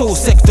 j'suis so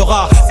secteur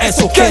A,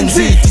 S.O.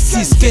 Kenzie.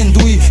 D'ici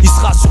Skendoui, il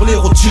sera sur les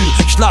rotules.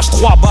 J'lâche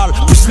 3 balles,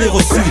 plus les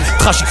reçus.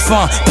 Tragique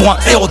fin pour un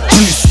héros de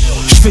plus.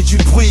 J'fais du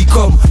bruit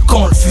comme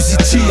quand le fusil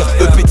tire.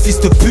 EP de fils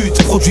de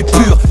pute, produit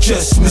pur,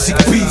 just music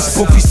beats.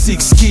 Poppy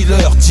 6,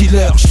 killer,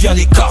 dealer, j'viens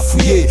les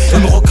cafouiller.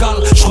 Elle me recale,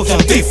 j'reviens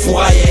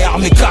défourailler,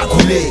 armé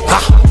cagoulé.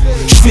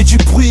 J'fais du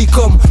bruit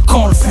comme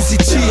quand le fusil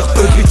tire.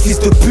 EP de fils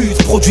de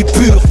pute, produit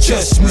pur,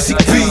 just music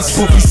beats.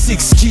 Poppy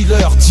 6,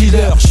 killer,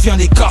 dealer, j'viens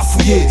les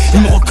cafouiller.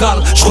 Elle me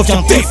recale,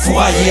 j'reviens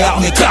défourailler,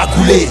 armé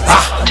cagoulé.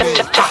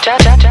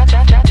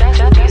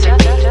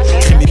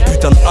 Crime et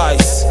putain de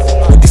ice,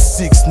 Poppy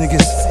 6 niggas.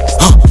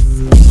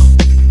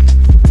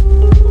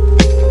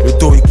 Le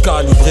dos est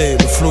calibré,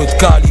 le flow est de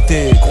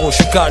qualité, gros je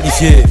suis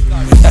qualifié.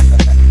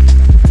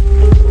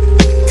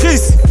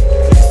 Chris,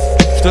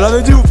 je te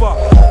l'avais dit ou pas?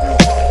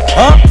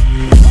 Hein?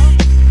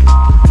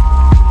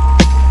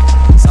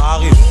 Ça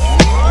arrive.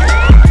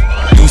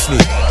 Doucement.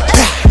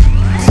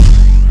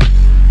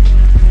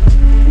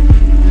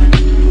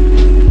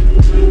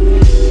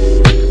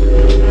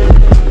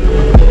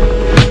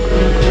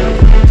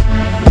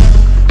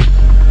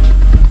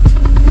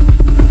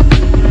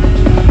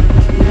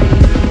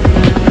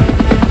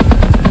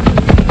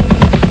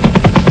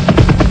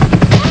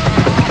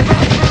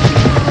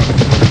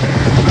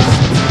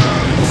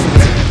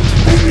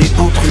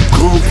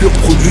 Pur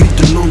produit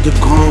de langue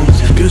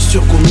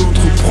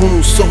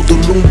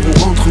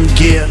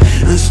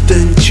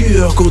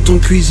quand on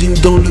cuisine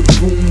dans le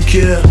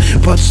bunker.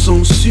 Pas de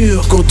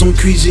censure quand on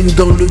cuisine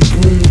dans le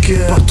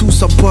bunker. Partout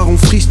ça part en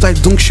freestyle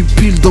donc je suis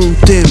pile dans le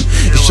thème.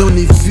 J'en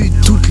ai vu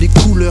toutes les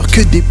couleurs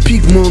que des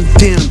pigments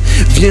ternes.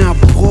 Viens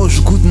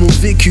approche, goûte mon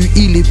vécu,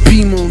 il est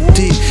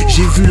pimenté.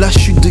 J'ai vu la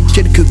chute de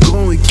quelques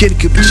grands et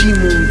quelques petits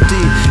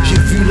monter. J'ai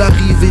vu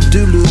l'arrivée de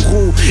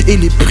l'euro et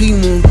les prix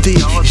monter.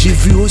 J'ai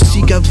vu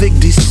aussi qu'avec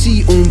des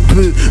si on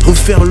peut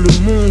refaire le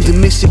monde,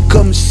 mais c'est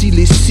comme s'il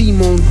est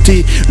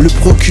cimenté. Le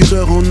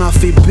procureur en a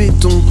fait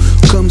béton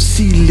comme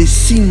s'il est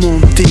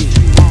cimenté.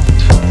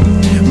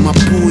 Ma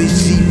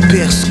poésie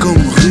perce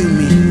comme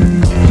Rumi.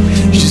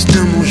 Juste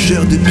un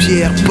mangeur de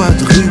pierre, pas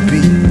de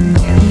rubis.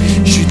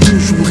 J'suis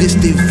toujours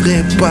resté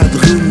vrai, pas de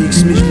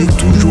remix. Mais je l'ai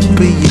toujours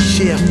payé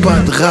cher, pas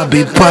de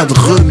rabais, pas de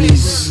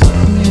remise.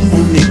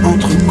 On est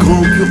entre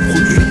grands, pur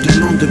produit de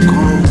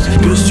l'underground.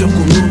 Bien sûr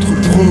qu'on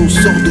entreprend, on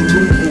sort de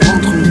l'ombre, on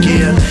rentre en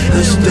guerre.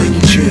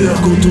 Instinct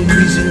tueur quand on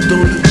cuisine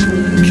dans le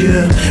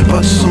bunker. Pas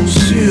de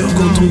censure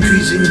quand on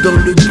cuisine dans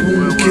le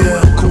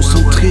bunker.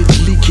 Concentré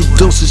de liquide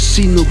dans ce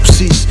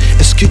synopsis.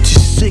 Est-ce que tu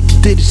sais que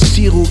t'es le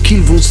sirop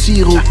qu'ils vont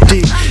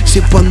siroter?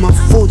 C'est pas de ma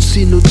faute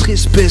si notre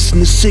espèce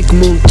ne sait que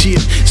mentir.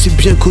 C'est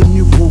bien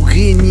connu pour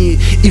régner,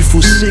 il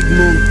faut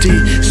segmenter.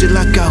 C'est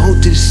la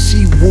carotte et le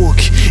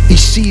sea-walk,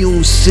 ici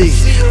on sait.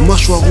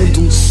 Mâchoire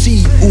ronde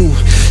si ou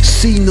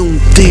sinon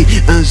t'es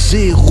un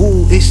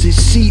zéro. Et c'est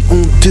si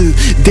honteux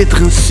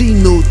d'être ainsi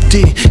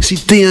noté. Si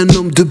t'es un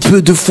homme de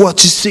peu de foi,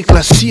 tu sais que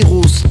la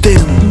cirrhose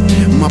t'aime.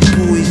 Ma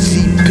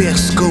poésie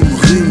perce comme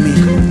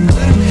Rumi.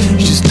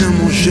 Juste un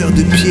mangeur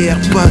de pierre,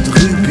 pas de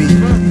rubis.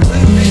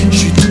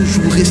 J'suis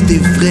toujours resté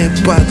vrai,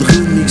 pas de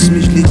remix.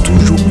 Mais je l'ai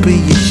toujours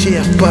payé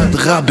cher, pas de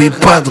rabais,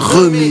 pas de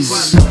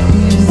remise.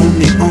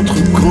 On est entre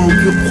grands,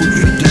 pur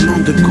produit de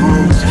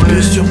l'underground.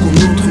 Bien sûr qu'on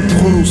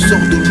entreprend, on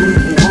sort de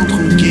l'ombre, on rentre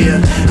en guerre.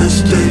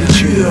 Instinct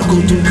tueur quand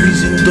on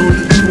cuisine dans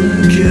le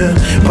bunker.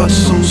 Pas de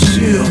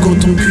censure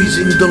quand on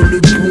cuisine dans le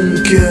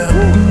bunker.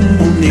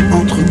 On est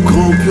entre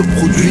grands, pur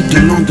produit de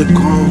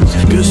l'underground.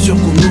 Bien sûr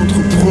qu'on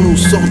entreprend, on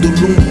sort de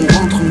l'ombre, on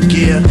rentre en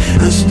guerre.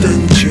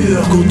 Instinct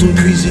tueur quand on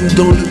cuisine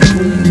dans le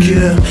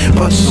bunker.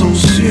 Pas de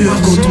censure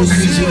quand on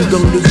cuisine dans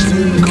le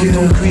bunker.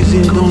 Quand on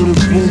cuisine dans le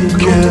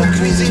bunker.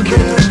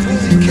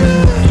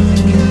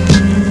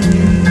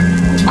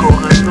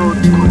 Encore un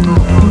autre.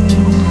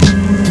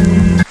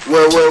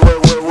 Ouais.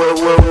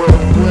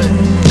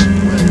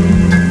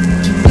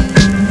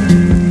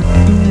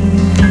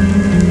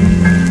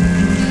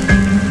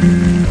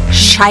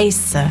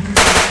 Scheiße.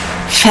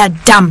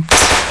 Verdammt.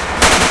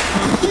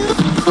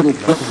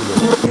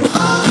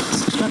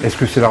 Est-ce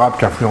que c'est le rap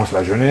qui influence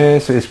la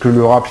jeunesse? Est-ce que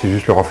le rap c'est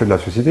juste le reflet de la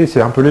société?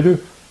 C'est un peu les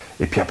deux.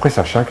 Et puis après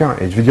ça chacun.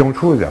 Et je vais dire autre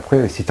chose. Et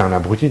après si t'es un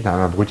abruti,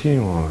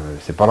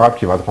 c'est pas le rap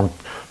qui va te rendre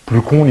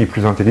plus con ni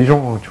plus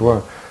intelligent, tu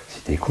vois.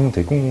 Si t'es con, au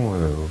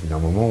bout d'un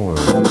moment...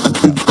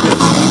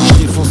 Je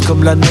défonce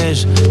comme la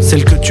neige,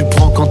 celle que tu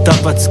prends quand t'as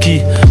pas de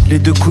ski. Les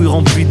deux couilles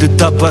remplies de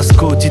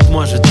tabasco,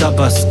 dites-moi je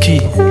tabasse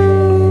qui?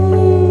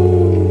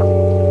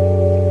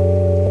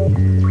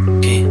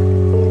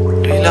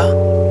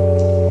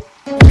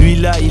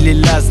 Là, il est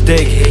last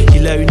deck,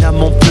 il a une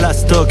âme en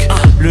plastoc.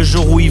 Le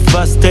jour où il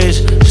va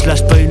stage, je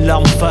lâche pas une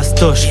larme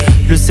fastoche.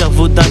 Le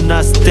cerveau d'un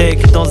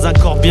aztèque, dans un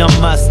corps bien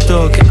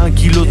mastoc. 1,3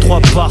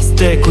 kg par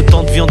steak,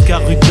 autant de viande qu'à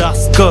rue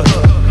d'Arscott.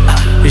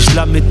 Et je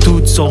la mets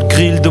toute sur le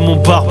grill de mon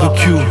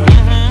barbecue.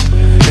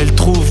 Elle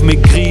trouve mes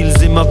grills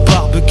et ma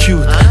barbecue.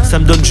 Ça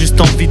me donne juste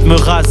envie de me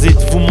raser,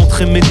 de vous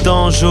montrer mes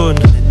dents jaunes.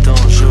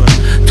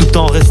 Tout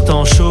en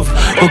restant chauve.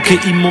 Ok,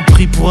 ils m'ont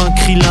pris pour un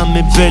krillin,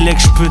 mais bellec,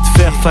 j'peux te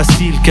faire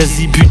facile.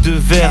 Quasi bu de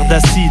verre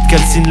d'acide,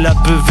 calcine la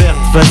peu verte,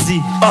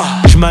 vas-y.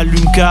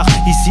 J'm'allume car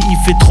ici il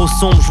fait trop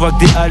sombre, j'vois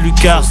que des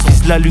halucards.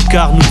 Vise la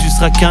lucarne, nous tu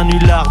seras qu'un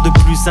nulard. De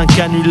plus un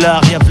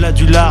canular, y'a v'là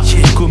du lard.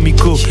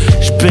 Comico,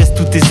 j'baisse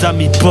tous tes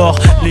amis de bord.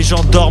 Les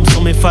gens dorment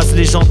sur mes phases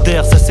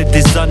légendaires, ça c'est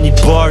des Annie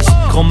Bars.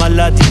 Grand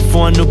malade, ils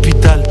font un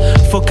hôpital,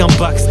 fuck un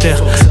Baxter.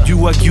 Du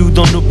wagyu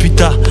dans nos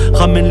putas,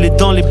 ramène-les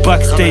dans les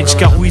backstage.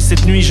 Car oui,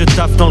 cette nuit je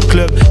taffe dans le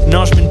club.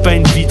 Non, je mène pas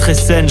une vie très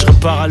saine. Je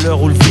repars à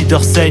l'heure où le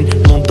videur saigne.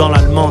 Monte dans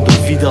l'allemande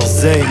au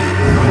Wiedersehen.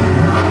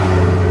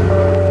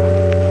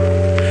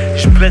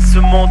 Je baisse ce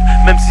monde,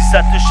 même si ça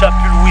te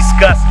chapule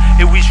whiskas.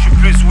 Et oui, je suis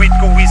plus weed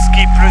que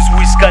whisky, plus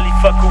Wiz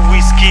Khalifa que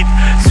Wizkid.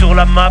 Sur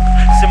la map,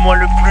 c'est moi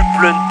le plus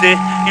blunté.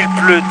 Il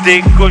pleut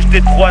des gauches,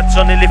 des droites,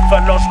 j'en ai les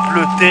phalanges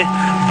bleutées.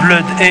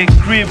 Blood et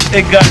crib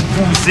égale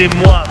vous et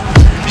moi.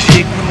 J'ai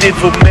écouté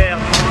vos merdes,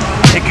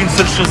 et qu'une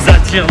seule chose à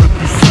dire, le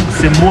plus fou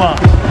c'est moi.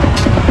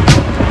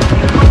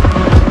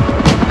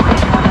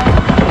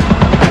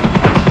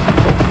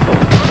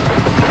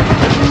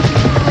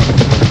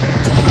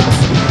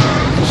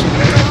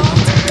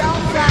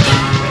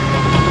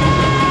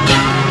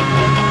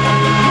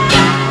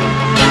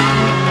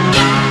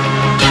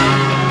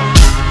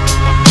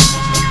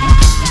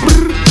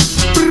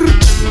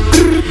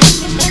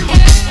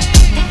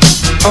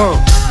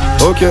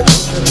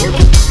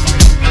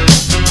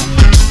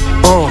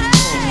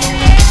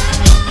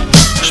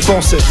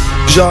 pensais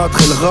que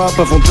j'arrêterais le rap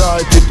avant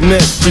d'arrêter de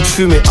mettre plus de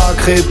fumée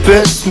acre et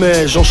épaisse.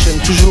 Mais j'enchaîne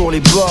toujours les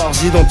bars,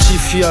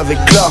 identifiés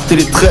avec clarté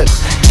les traîtres.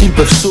 Ils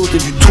peuvent sauter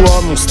du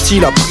toit, mon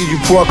style a pris du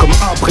poids comme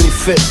après les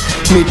fêtes.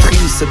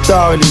 Maîtrise cet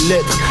art et les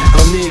lettres,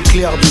 un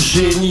éclair de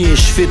génie. Et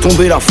je fais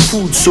tomber la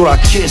foudre sur la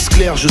caisse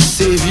claire, je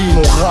sévis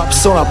mon rap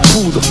sans la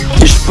poudre.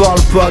 Et je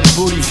parle pas de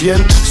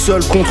bolivienne,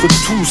 seul contre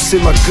tous,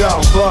 c'est ma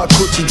garba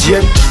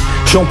quotidienne.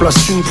 J'en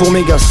place une pour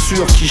mes gars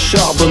sûrs qui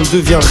charbonne,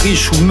 devient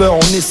riche ou meurt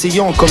en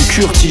essayant comme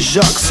Curtis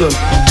Jackson.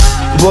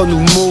 Bonne ou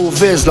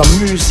mauvaise, la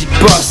musique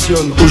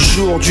passionne.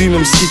 Aujourd'hui,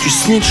 même si tu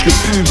snitches, le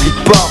public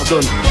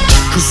pardonne.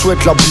 Je vous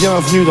souhaite la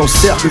bienvenue dans le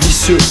cercle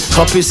vicieux.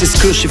 Rapper c'est ce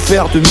que je sais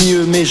faire de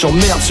mieux, mais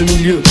j'emmerde ce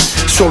milieu.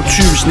 Sur le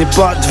tube je n'ai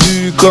pas de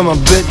vue comme un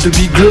bête de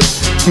bigleux.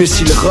 Mais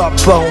si le rap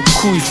part en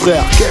couille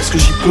frère, qu'est-ce que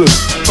j'y peux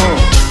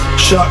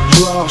Chaque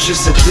soir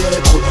j'essaie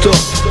d'être au top,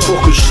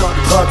 pour que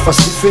chaque track fasse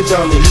l'effet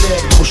d'un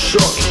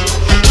électrochoc.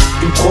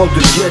 Une prod de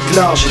guette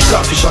large et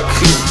taffé chaque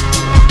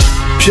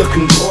rime. Pire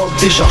qu'une drogue,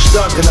 décharge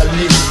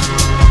d'adrénaline.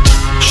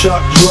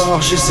 Chaque soir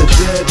j'essaie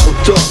d'être au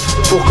top,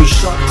 pour que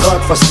chaque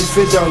track fasse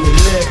l'effet d'un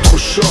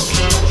électrochoc.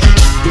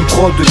 Une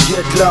prod de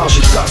guette large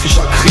et taffé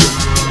chaque rime.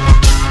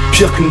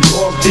 Pire qu'une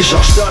drogue,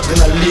 décharge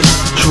d'adrénaline.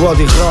 Je vois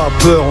des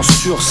rappeurs en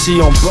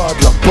sursis en bas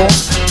de la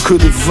pente, que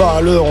des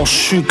valeurs en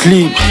chute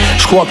libre.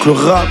 Je crois que le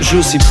rap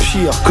jeu c'est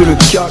pire que le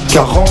CAC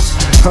 40.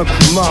 Un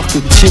coup de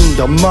marketing,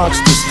 d'un max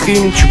de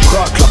stream, tu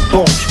braques la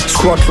banque.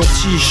 Squat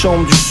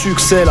l'antichambre du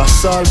succès, la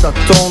salle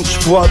d'attente.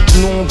 Je vois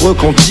de nombreux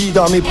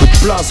candidats mais peu de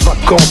places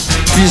vacantes.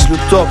 Vise le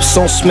top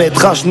sans se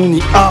mettre à genoux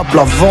ni à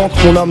plat ventre.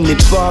 Mon âme n'est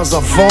pas à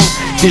vendre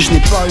et je n'ai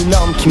pas une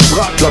arme qui me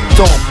braque la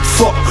tempe.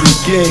 Fuck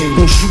le game,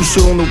 on joue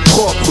selon nos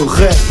propres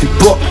règles.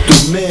 Époque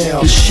de merde,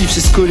 les chiffres c'est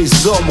ce que les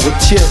hommes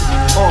retiennent.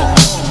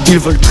 Ils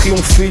veulent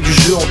triompher du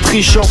jeu en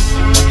trichant.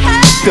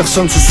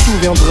 Personne se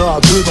souviendra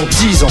d'eux dans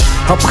 10 ans.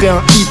 Après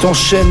un hit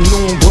enchaîne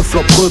nombreux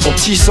flops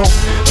retentissants.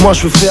 Moi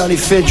je veux faire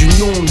l'effet du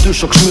nombre de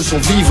chocs, je me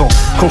sens vivant.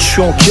 Quand je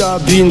suis en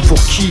cabine pour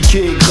kicker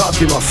et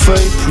gratter ma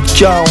feuille. Plus de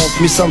 40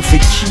 mais ça me fait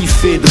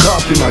kiffer de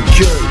rapper ma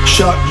gueule.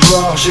 Chaque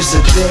soir j'essaie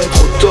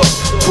d'être au top,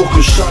 pour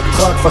que chaque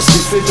track fasse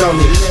l'effet d'un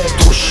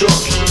électrochoc.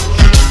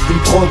 Une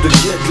prod de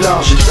guette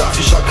large et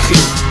taffé chaque rime.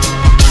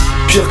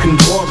 Pire qu'une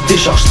drogue,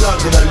 décharge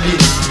d'adrénaline.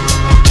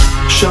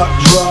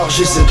 Chaque soir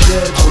j'essaie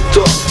d'être au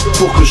top,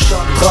 pour que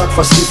chaque track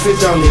fasse l'effet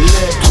d'un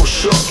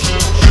électrochoc.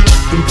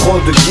 Une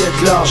prod de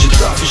guette large et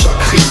taffé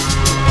chaque rime.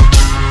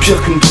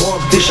 Pire qu'une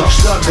drogue, décharge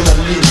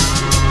d'adrénaline.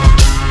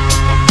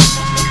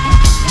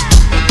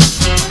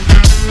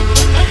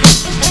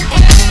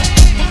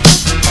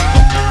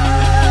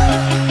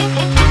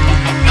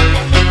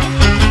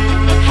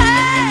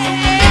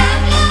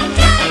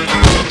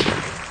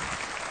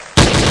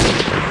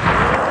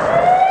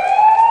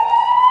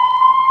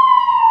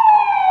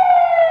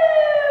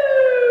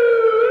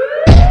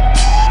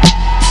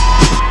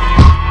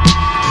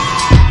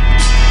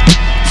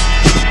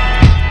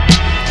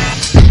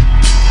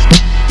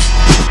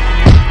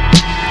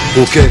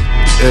 Ok,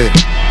 hey.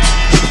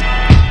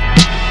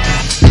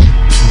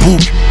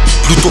 Book,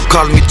 plutôt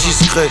calme et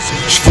discret.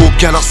 J'fais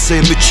aucun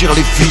lacet, mais tire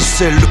les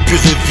ficelles. Le pur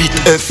est vite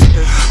F.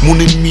 Mon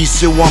ennemi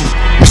c'est Wham.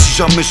 Mais si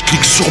jamais je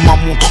clique sur ma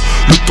montre,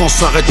 le temps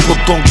s'arrête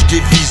pendant que je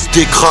dévisse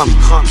des crânes.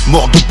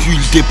 Mort depuis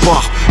le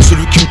départ,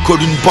 celui qui me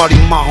colle une balle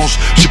il m'arrange.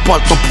 J'ai pas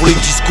le temps pour les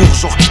discours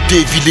genre qui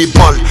dévie les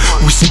balles.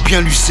 Oui c'est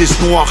bien lui c'est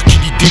ce noir qui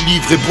lit des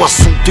livres et boit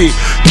son thé.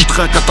 Qui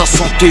trinque à ta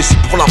santé, c'est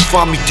pour la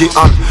femme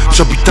idéale.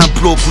 J'habite un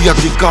bloc où y a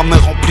des gamins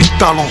remplis de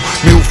talent,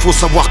 mais où faut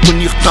savoir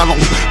tenir ta langue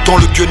dans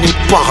le guenil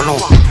parlant.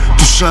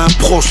 Toucher un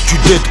proche tu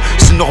dettes,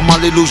 c'est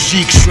normal et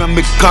logique. Je suis un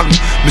mec calme,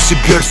 mais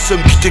c'est bien le seum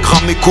qui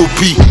t'égrame mes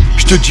copies.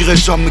 Je te dirai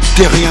jamais que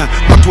t'es rien,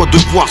 à toi de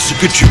voir ce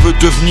que tu veux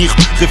devenir.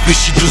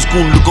 Réfléchis 2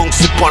 secondes, le gang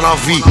c'est pas la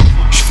vie.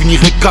 Je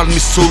finirai calme et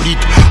solide,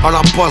 à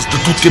la base de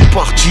toutes tes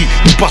parties.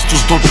 Ils passent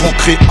tous dans le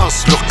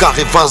pancréas, leur car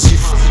évasif.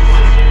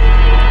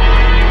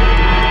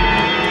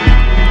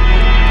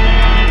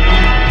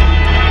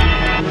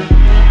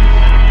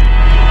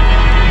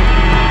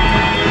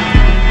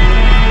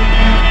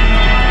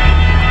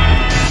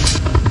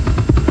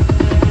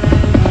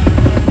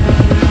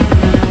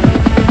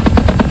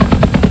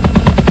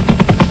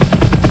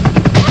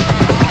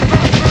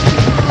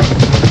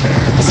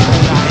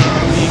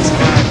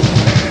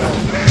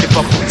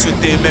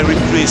 Merry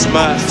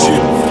Christmas.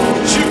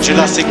 J'ai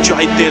la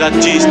sécurité, la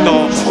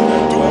distance.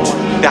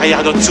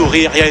 Derrière notre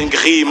sourire, y'a une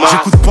grimace.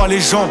 J'écoute pas les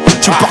gens,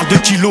 tu parles de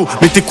kilos,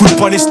 mais t'écoutes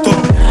pas les stocks.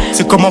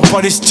 C'est comme en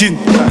Palestine.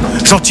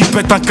 Gentil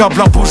pète un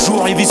câble, un beau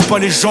jour, il vise pas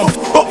les jambes.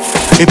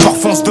 Et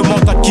parfois on se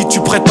demande à qui tu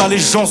prêtes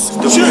allégeance.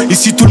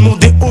 Ici tout le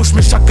monde est hoche,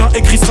 mais chacun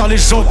écrit sa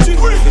légende.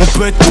 On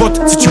peut être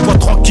pote si tu bois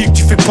tranquille,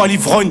 tu fais pas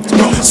l'ivrogne.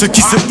 Ceux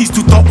qui se hissent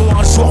tout en haut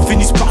un jour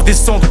finissent par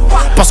descendre.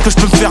 Parce que je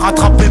peux me faire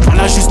attraper par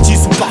la justice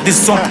ou par des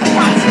cendres.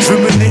 Je veux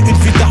mener une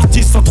vie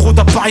d'artiste sans trop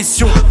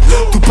d'apparition.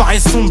 Tout paraît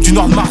sombre du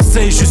nord de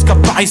Marseille jusqu'à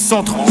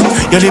Paris-Centre.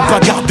 Y'a les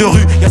bagarres de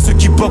rue, y'a ceux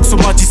qui boxent au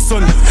Madison.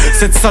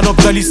 Cette salope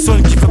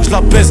d'Allison qui veut que je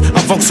la baise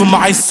avant que son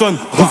mari sonne.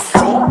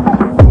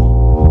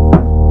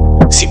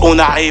 Si on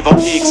arrive en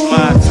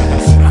X-Mat,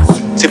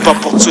 C'est pas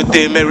pour te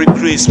souhaiter Merry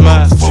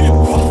Christmas.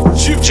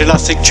 J'ai la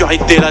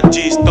sécurité, la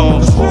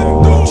distance.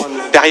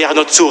 Derrière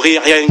notre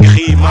sourire, y'a une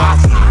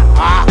grimace.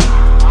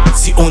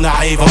 Si on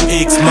arrive en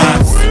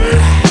X-Max,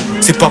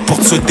 c'est pas pour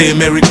te souhaiter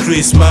Merry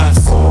Christmas.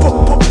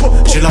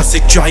 J'ai la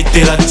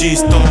sécurité, la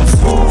distance.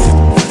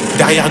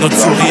 Derrière notre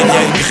sourire,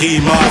 y'a une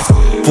grimace.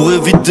 Pour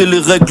éviter les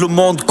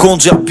règlements de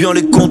compte, gère bien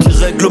les comptes,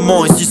 les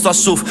règlements. Et si ça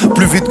chauffe,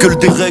 plus vite que le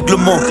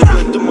dérèglement.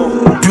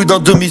 Plus d'un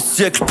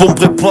demi-siècle pour me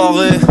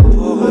préparer.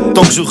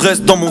 Tant que je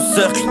reste dans mon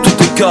cercle,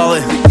 tout est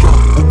carré.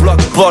 On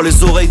blague pas,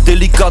 les oreilles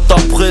délicates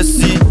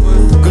apprécient.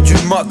 Que du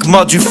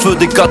magma, du feu,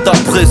 des catas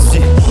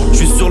précis.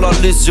 J'suis sur la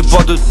liste, j'ai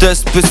pas de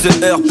test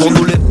PCR. Pour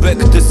nous les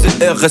becs,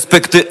 TCR,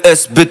 respecter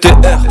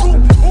SBTR.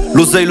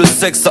 L'oseille, le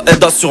sexe, ça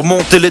aide à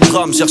surmonter les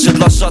drames. Chercher de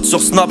la chatte sur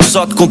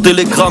Snapchat, compter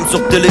les grammes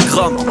sur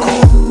Telegram.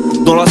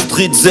 Dans la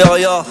street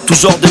Zeria, tout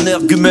genre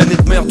d'énergumène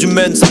et de merde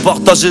humaine. Ça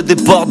partageait des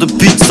parts de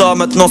pizza,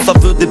 maintenant ça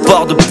veut des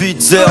parts de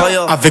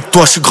pizzeria. Avec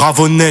toi je suis grave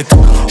honnête,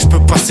 je peux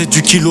passer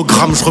du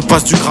kilogramme, je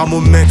repasse du gramme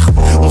au mètre.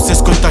 On sait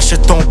ce que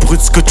t'achètes en brut,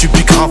 ce que tu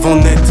piques grave en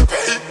net.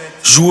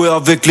 Jouer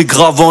avec les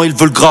gravants, ils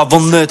veulent grave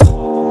en être.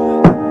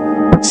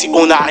 Si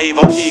on arrive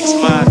en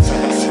X-Max,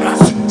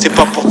 c'est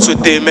pas pour te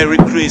souhaiter Merry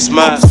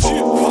Christmas.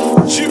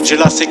 J'ai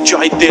la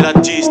sécurité, la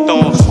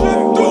distance.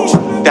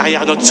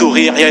 Derrière notre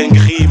sourire, y'a une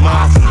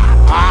grimace.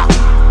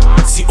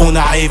 Si on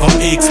arrive en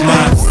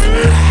X-Max,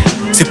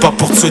 c'est pas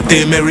pour te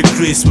souhaiter Merry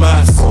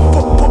Christmas.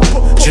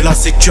 J'ai la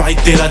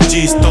sécurité, la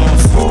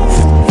distance.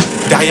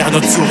 Derrière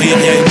notre sourire,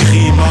 y'a une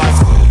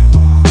grimace.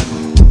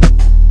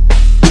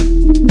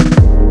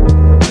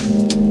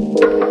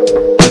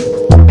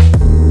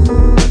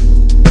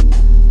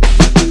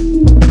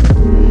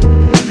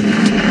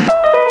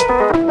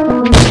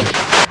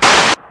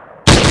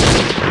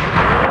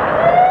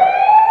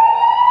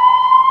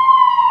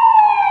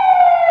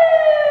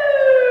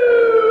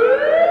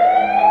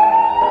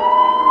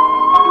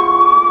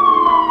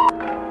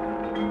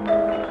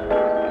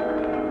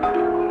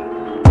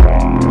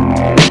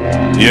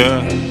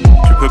 Yeah,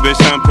 tu peux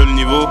baisser un peu le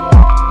niveau,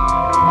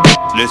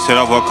 laisser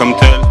la voix comme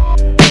telle.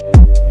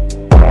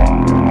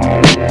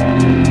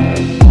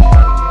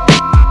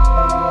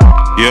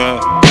 Yeah.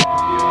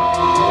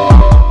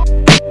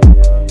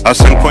 À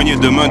 5 poignées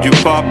de main du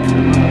pape,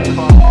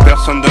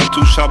 personne d'un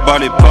touche à bas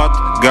les pattes.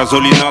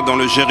 Gasolina dans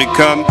le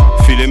jerrycan,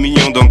 filet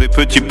mignon dans des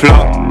petits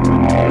plats.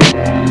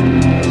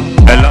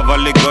 Elle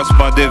avale les gosses,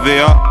 pas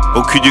d'EVA.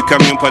 Au cul du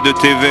camion, pas de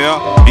TVA.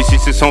 Ici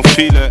c'est sans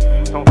filet,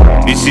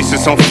 ici c'est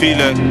sans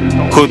filet.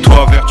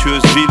 Côtoie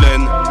vertueuse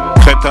vilaine,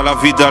 crête à la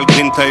Vidal,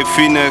 grinta et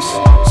finesse.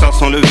 Ça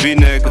sent le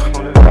vinaigre,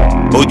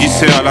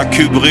 Odyssée à la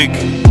Kubrick.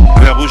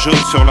 Vert ou jaune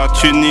sur la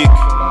tunique.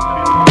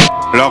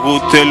 La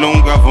route est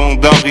longue avant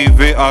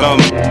d'arriver à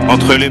l'homme.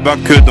 Entre les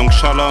bacs donc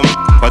shalom.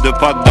 Pas de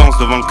pas de danse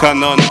devant le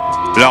canon.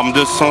 Larmes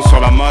de sang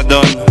sur la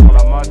madone.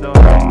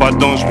 Pas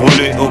d'ange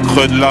brûlé au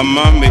creux de la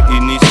main mais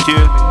initié.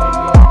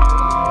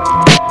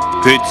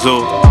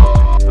 Pizzo.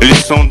 Ils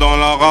sont dans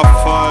la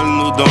rafale,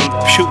 nous dans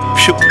le piou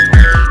piou.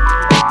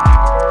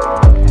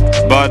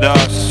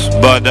 Badass,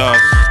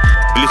 badass.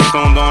 Ils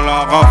sont dans la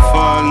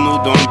rafale, nous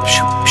dans le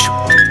piou piou.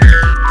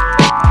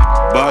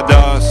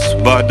 Badass,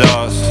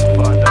 badass.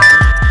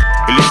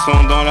 Ils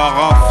sont dans la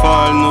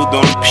rafale, nous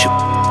dans le piou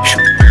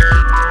piou.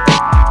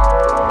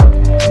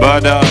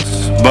 Badass,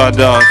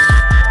 badass.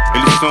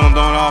 Ils sont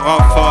dans la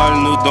rafale,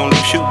 nous dans le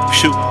piou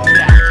piou.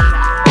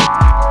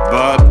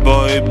 Bad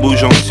boy,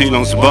 bouge en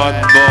silence, bad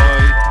boy.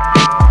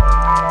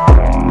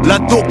 La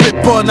dope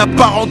est bonne, à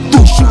part en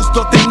touche,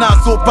 dans tes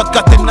nasos, pas de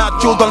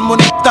catenaccio. Dans le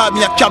monétable,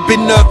 y'a qu'à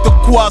B9, de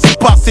quoi se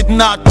passer de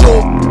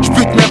nacho.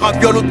 J'bute mes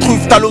ravioles aux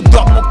truffes, t'as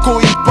l'odeur de mon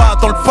coïba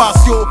dans le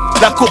patio.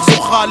 La course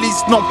au rallye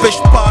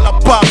n'empêche pas la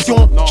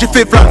passion. J'ai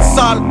fait plein de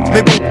sale,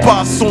 mais bon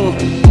passons.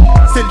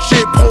 C'est le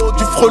G-Pro,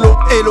 du frelot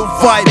et le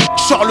vibe.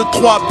 J'sors le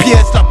 3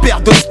 pièces, la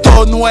paire de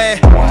stone, ouais.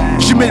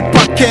 J'y mets le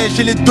paquet,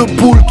 j'ai les deux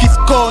boules qui se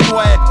connent,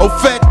 ouais. Au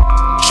fait,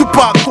 j'suis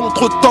pas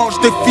contre temps,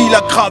 j'défie la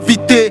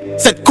gravité.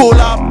 Cette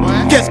collab,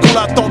 qu'est-ce qu'on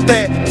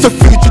l'attendait? Ce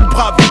fut une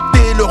bravité.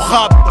 Le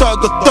rap, thug,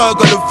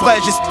 le vrai,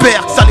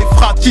 j'espère que ça les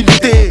fera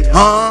tilter,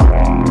 hein.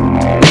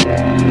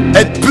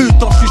 Elle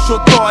bute en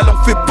chuchotant, elle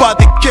en fait pas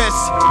des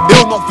caisses. Et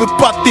on n'en veut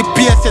pas de tes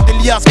pièces. Y'a des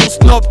liasses qu'on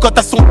snob quand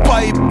elles sont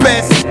pas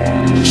épaisses.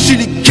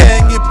 Chili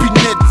Gang et puis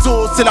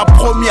Netzo, c'est la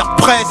première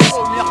presse.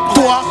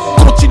 Toi,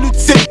 continue de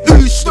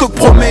CU, j'te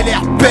promets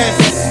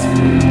l'herpès.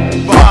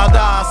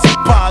 Badass,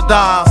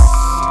 badass.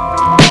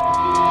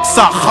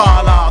 Ça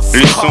ralasse.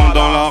 Ils sont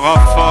dans la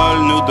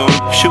rafale, nous dans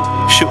le piou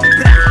piou.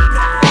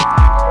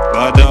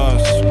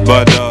 Badass,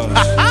 badass.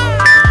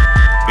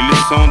 Ils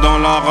sont dans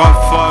la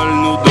rafale,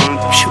 nous dans le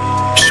piou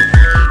piou.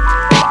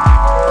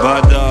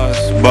 Badass,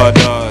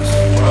 badass.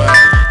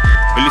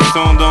 Ils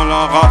sont dans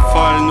la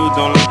rafale, nous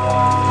dans le...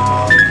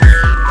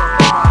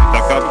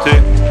 T'as capté?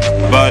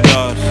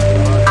 Badass.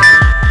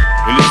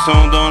 Ils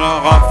sont dans la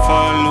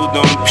rafale, nous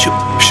dans le piou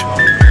piou.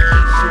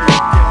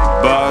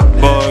 Bad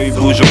boy,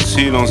 bouge en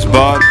silence,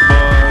 bad boy.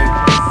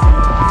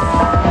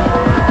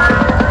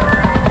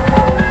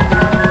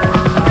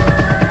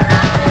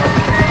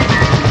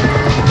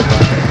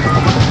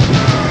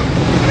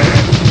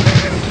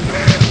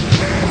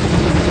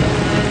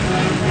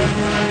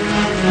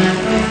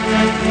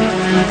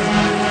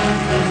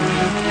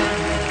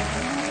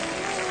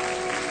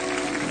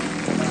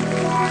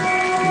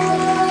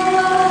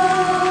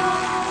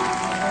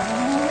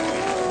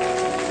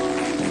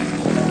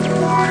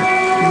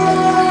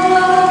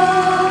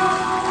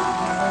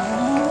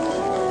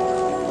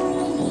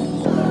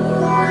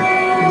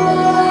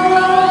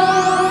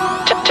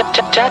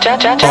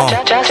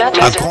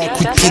 Un grand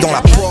coup de pied dans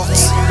la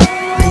porte,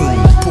 boum,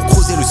 pour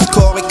creuser le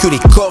score et que les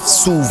coffres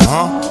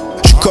s'ouvrent.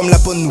 J'suis comme la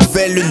bonne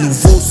nouvelle, le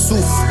nouveau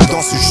souffle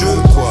dans ce jeu.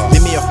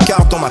 Les meilleures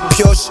cartes dans ma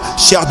pioche,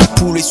 chair de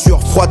poule et sueur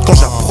froide quand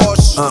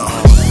j'approche.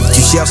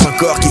 Tu cherches un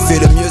corps qui fait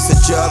le mieux ce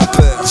job.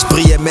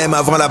 J'brillais même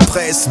avant la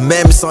presse,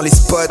 même sans les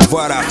spots.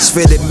 Voilà,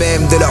 j'fais des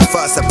mèmes de leur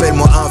face,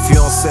 appelle-moi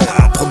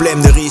influenceur.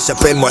 Problème de riche,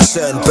 appelle-moi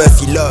Sean,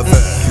 Puffy Love.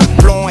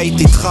 Le plan a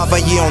été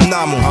travaillé en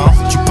amont.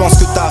 Tu penses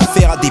que t'as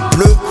affaire à des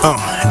bleus?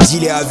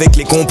 Dealer avec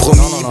les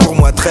compromis, pour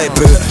moi très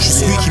peu. Je suis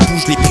celui qui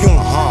bouge les pions.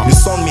 Le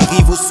sang de mes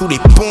rivaux sous les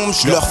pompes,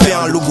 je leur fais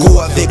un logo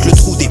avec le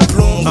trou des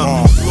plombs.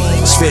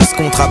 Je fais ce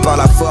contrat par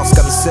la force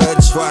comme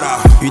Sudge. Voilà,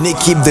 une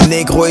équipe de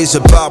négros et je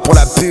pars pour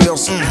la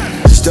purge.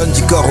 Je donne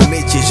du corps au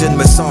métier, je ne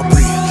me sens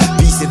plus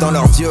pissé dans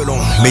leur violon.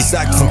 Mes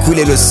actes font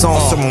couler le sang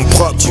sur mon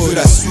propre. Tu veux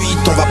la suite,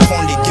 on va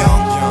prendre les gains.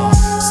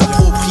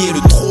 S'approprier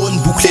le trône,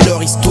 boucler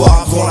leur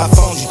histoire avant la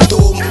fin du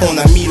tome. On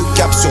a mis le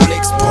cap sur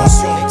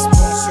l'expansion.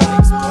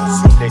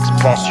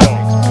 L'expansion.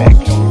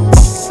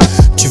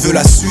 Tu veux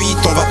la suite,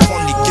 on va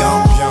prendre les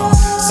gains.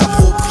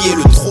 S'approprier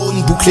le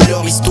trône, boucler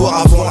leur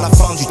histoire avant la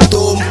fin du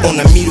tome. On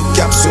a mis le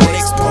cap sur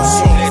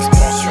l'expansion.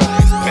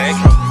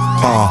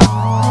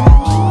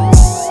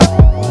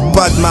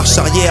 Pas de marche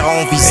arrière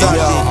à envisager.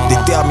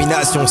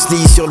 Détermination se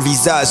lit sur le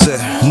visage.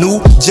 Nous,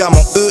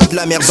 diamants, eux, de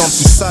la merde en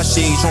petit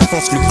sachet.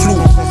 J'enfonce le clou.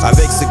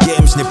 Avec ce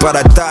game, je n'ai pas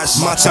d'attache.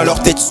 Maintiens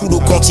leur tête sous l'eau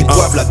quand ils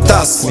boivent la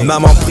tasse.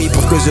 Maman prie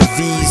pour que je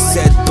vise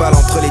 7 balles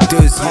entre les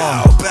deux yeux.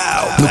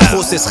 Nos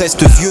process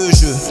restent vieux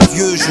jeu.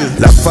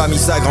 La famille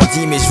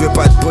s'agrandit, mais je veux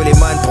pas de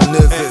poléman pour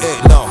neveu.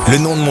 Le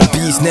nom de mon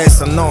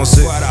business, un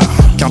enjeu.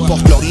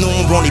 Qu'importe leur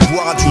nombre, on les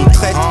boira d'une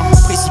traite.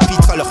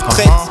 Précipitera leur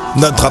traite.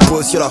 Notre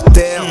drapeau sur leur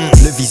terre,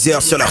 le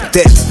viseur sur leur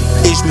tête.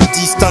 Et je me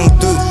distingue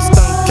d'eux.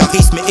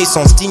 Charisme et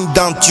essence digne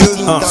d'un dieu.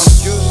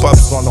 Pas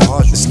besoin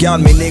d'enrage. Je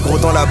garde mes négros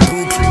dans la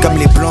boucle, comme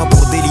les blancs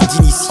pour délit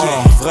d'initié.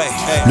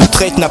 Le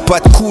trait n'a pas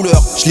de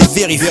couleur, je les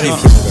vérifie.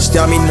 Je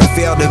termine mon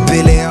verre de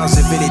Bel Air, je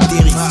vais les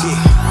terrifier.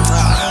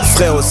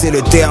 Frérot, c'est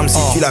le terme si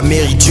tu l'as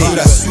mérité.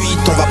 La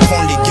suite, on va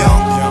prendre les gains.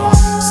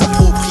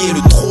 S'approprier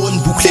le trône,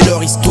 boucler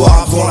leur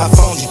histoire avant la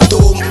fin du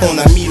tome. On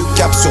a mis le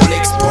cap sur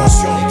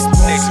l'expansion.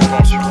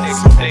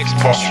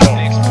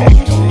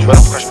 Tu vois de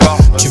quoi je parle?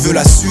 Tu veux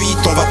la suite,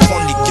 on va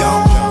prendre les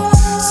gains.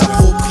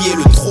 S'approprier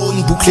le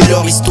trône, boucler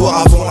leur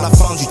histoire avant la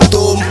fin du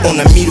tome. On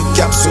a mis le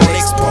cap sur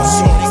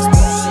l'expansion.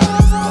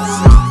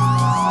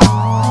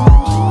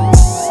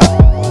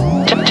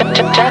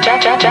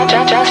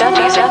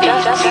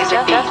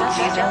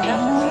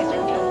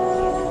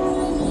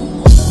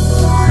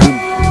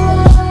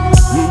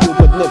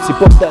 C'est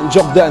Popdan,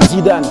 Jordan,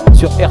 Zidane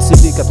sur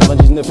RCV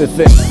 99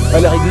 FM. À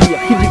la régulière,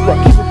 qui dit quoi,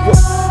 qui veut quoi?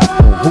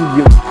 On roule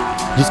yo,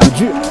 disque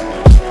dur.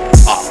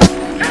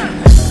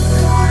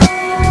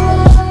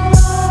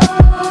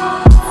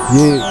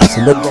 Yeah,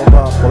 c'est Mec d'en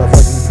bas pour la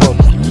voix du hip-hop.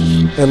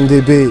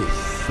 MDB,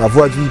 la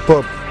voix du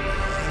hip-hop.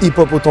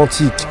 Hip-hop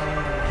authentique.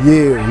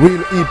 Yeah,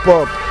 real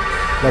hip-hop.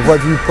 La voix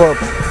du hip-hop.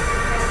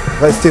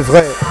 Restez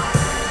vrai.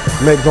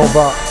 Mec d'en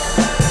bas.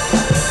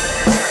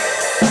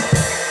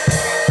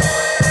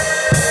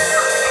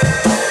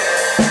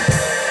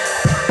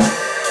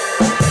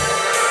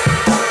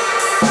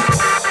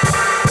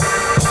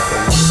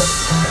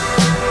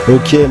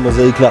 Ok,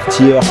 Mosaïque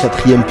l'artilleur,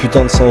 4ème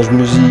putain de singe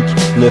musique,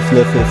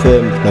 99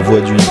 FM, la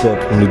voix du hip-hop,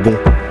 on est bon.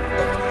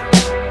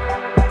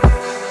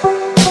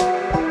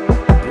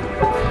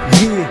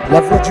 Yeah,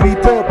 la voix du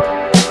hip-hop,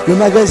 le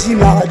magazine,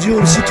 la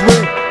radio, le site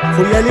web,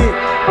 faut y aller.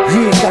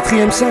 Yeah,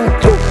 4ème sein,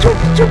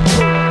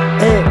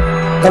 hey,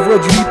 la voix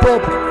du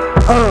hip-hop,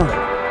 1,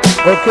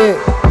 ok,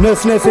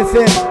 99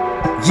 FM,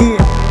 yeah.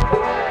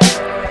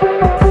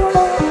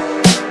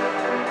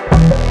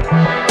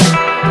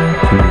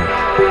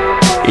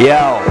 Yo,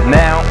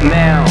 now,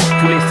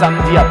 tous les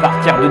samedis à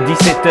partir de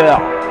 17h,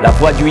 la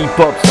voix du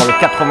hip-hop sur le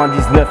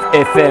 99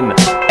 FM,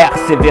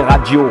 RCV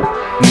Radio,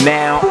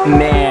 now,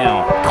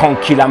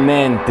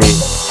 tranquillamente.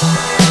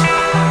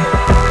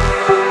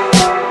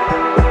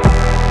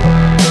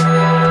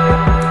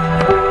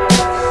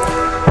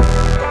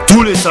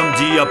 Tous les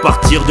samedis à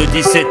partir de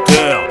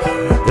 17h,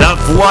 la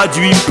voix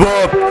du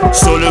hip-hop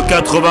sur le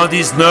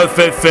 99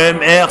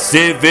 FM,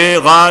 RCV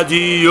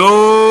Radio.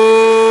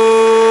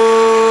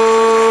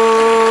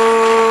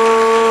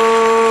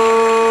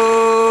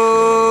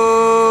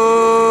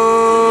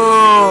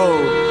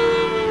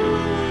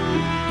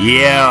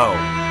 Yo,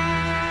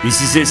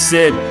 ici c'est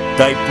Seb,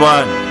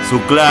 Taipan,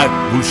 Soclac,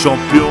 Boule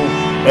Champion,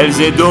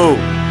 Elzedo.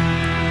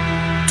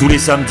 Tous les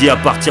samedis à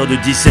partir de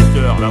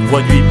 17h, la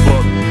voix du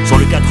hip-hop sur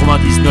le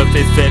 99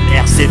 FM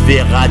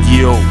RCV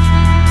Radio.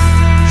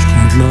 Je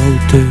prends de la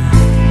hauteur.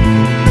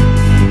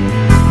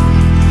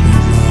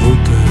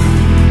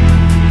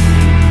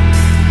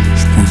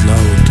 Je prends de la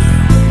hauteur.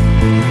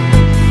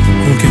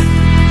 Ok.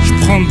 Je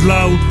prends de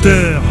la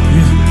hauteur.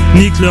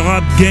 Nique le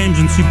rap game,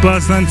 je ne suis pas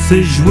un de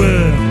ces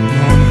joueurs.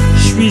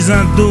 Je suis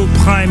un do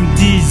prime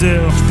 10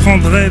 heures. Je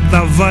prendrai de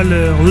la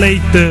valeur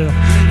later.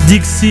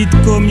 Dixit,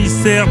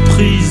 commissaire,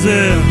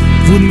 priseur.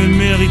 Vous ne me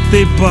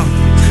méritez pas.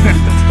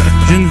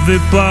 Je ne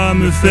vais pas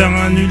me faire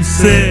un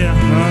ulcère.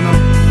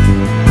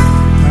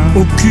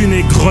 Aucune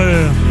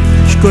aigreur.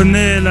 Je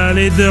connais la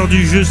laideur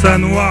du jeu, sa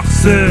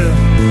noirceur.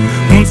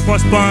 On ne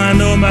froisse pas un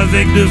homme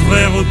avec de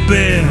vrais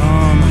repères.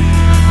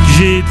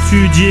 J'ai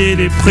étudié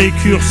les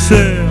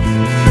précurseurs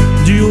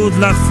du haut de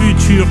la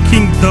future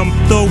Kingdom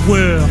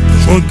Tower.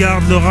 Je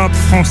regarde le rap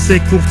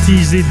français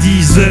courtiser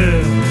 10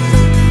 heures.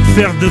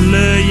 Faire de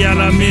l'œil à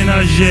la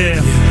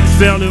ménagère.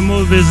 Faire le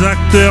mauvais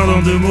acteur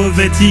dans de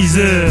mauvais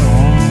teasers.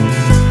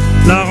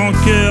 La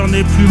rancœur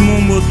n'est plus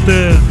mon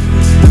moteur.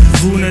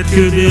 Vous n'êtes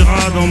que des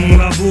rats dans mon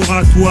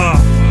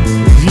laboratoire.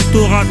 Joute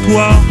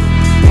oratoire,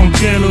 en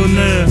quel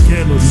honneur.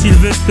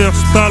 Sylvester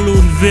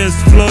Stallone vs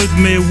Floyd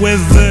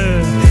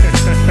Mayweather.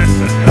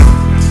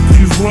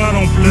 Tu vois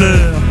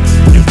l'ampleur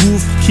du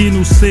gouffre qui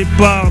nous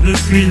sépare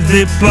depuis le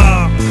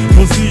départ.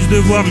 Refuse de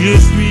voir que je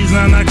suis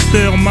un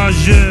acteur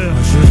majeur,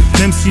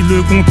 même si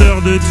le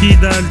compteur de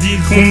Tidal dit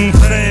le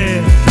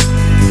contraire.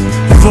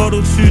 Vole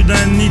au-dessus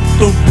d'un nid de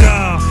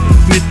tocard.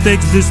 Mes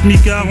textes de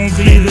smicard ont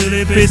pris de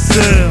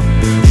l'épaisseur.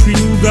 Je suis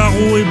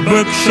Nougaro et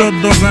Buckshot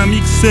dans un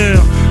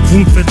mixeur. Vous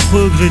me faites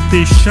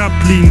regretter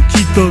Chaplin,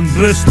 Keaton,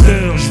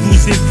 Buster. Je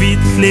vous évite,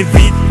 les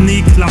vites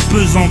nique la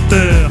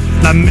pesanteur.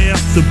 La merde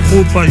se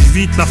propage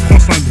vite, la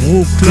France un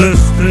gros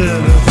cluster.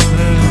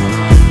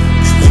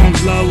 Je prends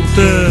de la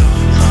hauteur.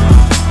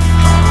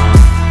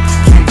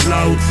 Je prends de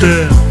la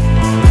hauteur.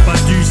 Pas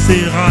du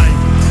sérail,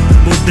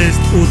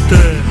 modeste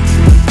hauteur.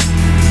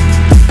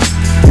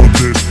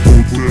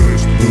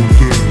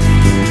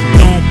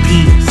 Tant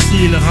pis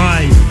s'il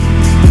raille.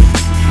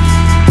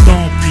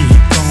 Tant pis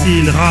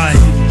s'il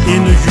raille. Et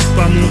ne juge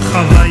pas mon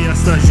travail à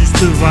sa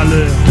juste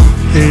valeur.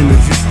 Et ne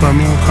juge pas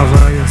mon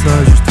travail à sa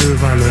juste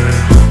valeur.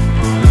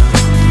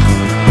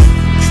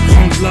 Je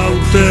prends de la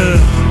hauteur.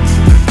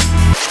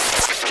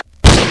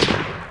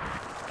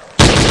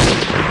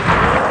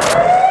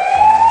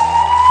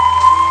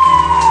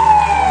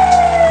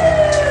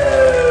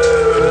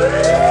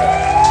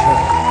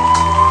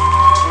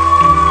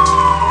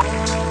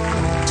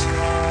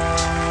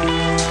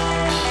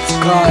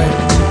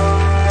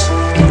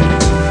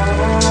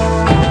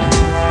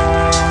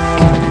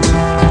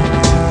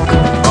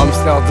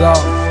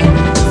 Amsterdam,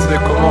 c'est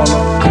comment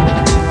là?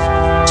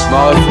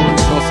 Ma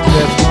révolution c'est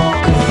d'être moi.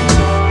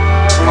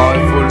 Ma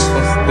révolution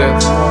c'est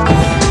d'être moi.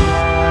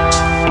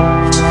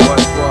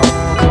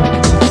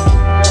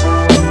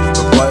 Je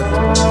peux pas être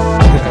toi.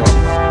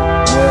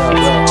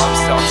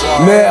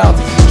 Merde,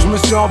 je me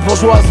suis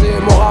embourgeoisé,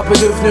 mon rap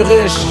est devenu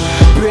riche.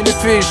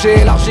 Bénéfice, j'ai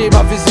élargi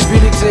ma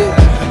visibilité.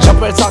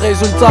 J'appelle ça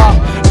résultat,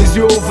 les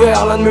yeux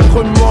ouverts, l'un de mes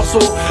premiers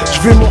morceaux. Je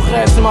vis mon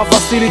rêve, c'est ma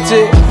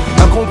facilité.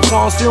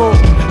 Incompréhension,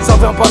 ça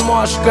vient pas de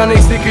moi, je suis qu'un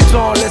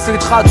exécutant. Laissez-les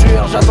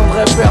traduire,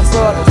 j'attendrai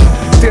personne.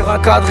 Terrain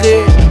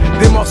cadré,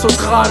 des morceaux de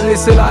crâne,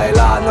 laissez là et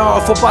là. Non,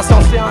 faut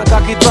patienter, un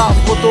gars qui tape,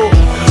 photo.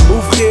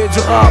 Ouvrier du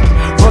rap,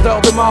 vendeur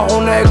de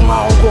marron nègre,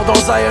 marron court dans le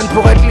Zion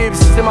pour être libre,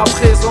 si c'est ma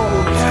prison.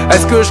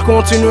 Est-ce que je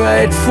continue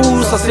à être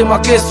fou, ça c'est ma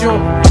question.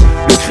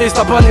 Le Christ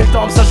a banni le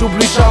temple, ça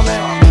j'oublie jamais.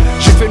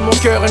 J'ai fait de mon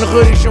cœur une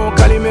religion,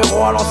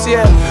 Calimero à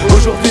l'ancienne.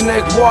 Aujourd'hui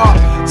nec bois,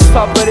 c'est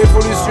ta belle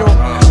évolution.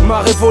 Ma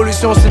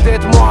révolution c'est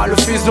d'être moi, le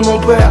fils de mon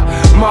père.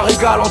 Marie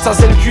galante, ça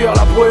c'est le cuir,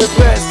 la peau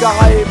épaisse.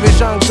 Caraïbes et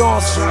jungle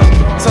danse,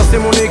 ça c'est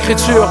mon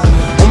écriture.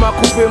 On m'a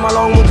coupé ma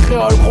langue, mon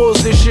créole,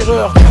 grosse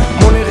déchirure.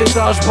 Mon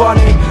héritage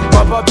banni,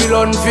 ma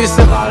Babylone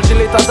viscérale. J'ai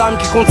l'état d'âme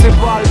qui compte ses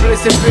balles,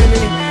 blessé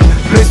béni.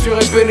 Blessure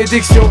et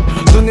bénédiction,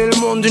 donner le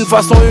monde d'une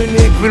façon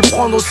unique, puis le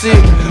prendre aussi.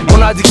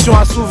 Mon addiction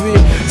assouvie,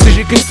 si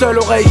j'ai qu'une seule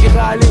oreille qui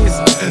réalise.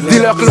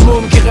 Dis-leur que le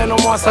môme qui règne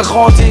en moi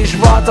s'agrandit, je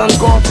vais atteindre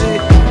Gandhi.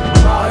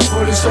 Ma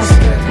révolution c'est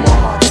d'être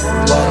moi.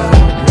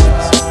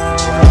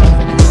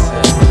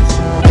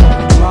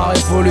 Ma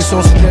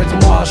révolution c'est d'être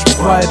moi, je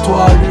peux pas être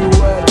toi, lui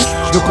ou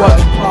elle. De quoi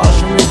tu parles,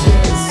 je me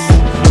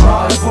dis.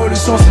 Ma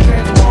révolution c'est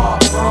d'être moi.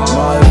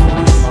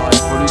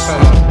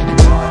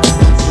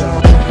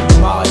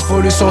 Ma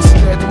révolution c'est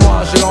d'être moi,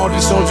 j'ai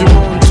l'ambition du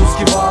monde, tout ce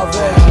qui va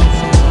avec.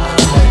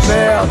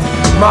 Merde,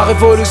 ma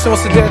révolution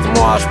c'est d'être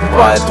moi, je peux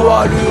pas être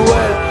toi, lui ou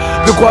elle.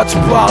 De quoi tu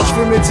parles, je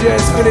veux mes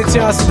dièses, fais les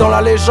tiens, c'est dans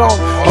la légende.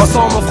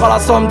 Ensemble on fera la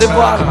somme des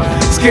balles.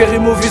 Scary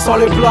movie sans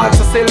les blagues,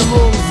 ça c'est le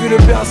monde, vu le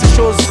bien c'est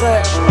chose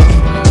vraie.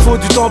 Faut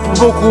du temps pour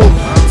beaucoup,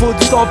 faut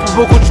du temps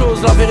pour beaucoup de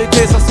choses. La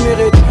vérité ça se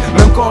mérite,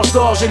 même quand je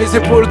dors j'ai les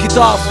épaules qui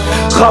tapent.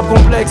 Rap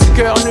complexe,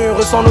 cœur nu,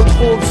 ressens nos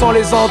troubles sans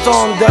les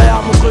entendre.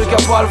 Derrière mon truc y'a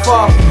pas le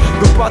phare,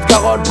 donc pas de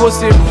carole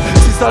possible.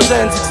 Si ça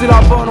gêne, c'est que c'est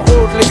la bonne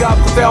route. Les gars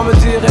préfèrent me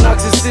dire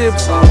inaccessible.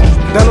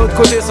 D'un autre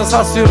côté ça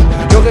s'assume,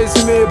 le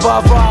résumé est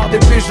bavard. Des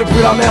piches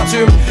depuis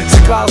l'amertume,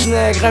 c'est case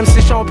nègre,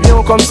 MC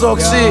champignon comme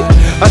Zoxy.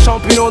 Un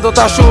champignon dans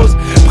ta chose,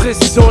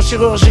 précision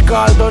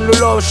chirurgicale. Donne le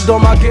love, j'suis dans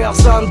ma guerre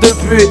sainte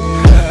depuis.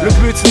 Le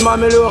but c'est de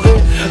m'améliorer,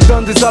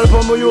 donne des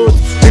albums au yacht,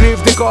 des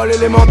livres d'école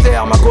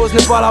élémentaire, ma cause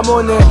n'est pas la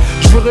monnaie.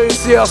 Je veux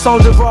réussir sans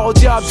le devoir au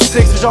diable, tu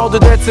sais que ce genre de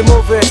dette c'est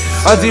mauvais.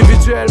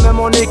 Individuel, même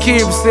en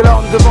équipe, c'est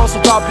l'homme devant son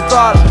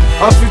capital,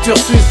 un futur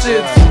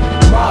suicide.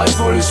 Ma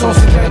révolution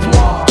c'est d'être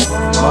moi.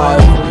 Ma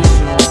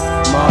révolution,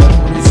 ma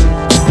révolution.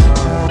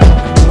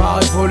 Ma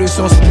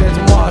révolution c'est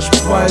d'être moi, je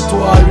peux pas être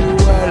toi,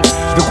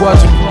 quoi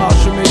tu parles,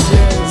 je mets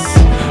dièse.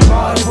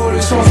 Ma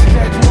révolution c'est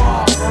d'être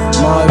moi.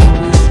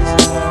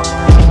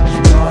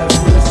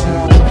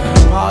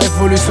 Ma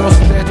révolution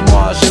c'est d'être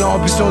moi. J'ai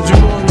l'ambition du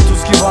monde, tout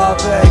ce qui va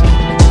avec.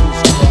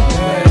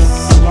 Yes.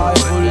 Ma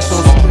révolution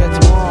c'est d'être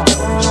moi.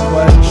 Je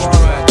peux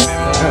être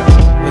moi.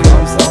 Et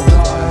comme ça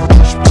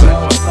je peux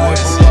être moi.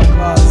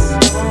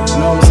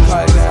 Non mais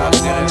sky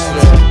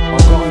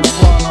encore une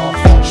fois non.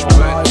 Je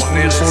peux être mon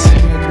héritier.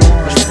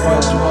 Je peux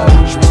être moi.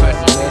 Je peux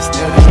être mon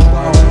hystérique.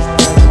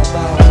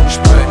 Je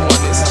peux être mon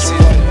nécessité.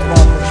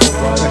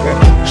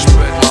 Je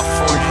peux être ma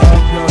folie.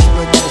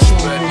 Je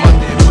peux être ma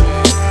débris.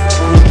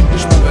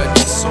 Je peux être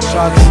mon sommeil.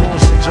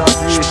 Je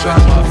peux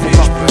être ma vie.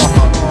 Je peux être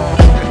ma mort.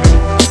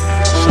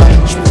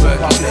 Je peux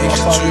être mon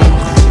écriture.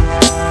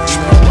 Je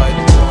peux pas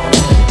être toi.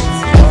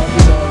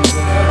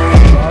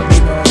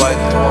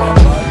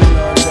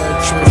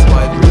 Je peux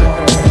pas être toi.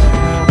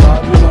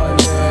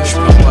 Je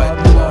peux pas être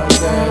toi. Je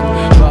peux pas être toi.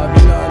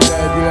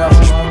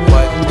 Je peux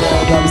pas être toi.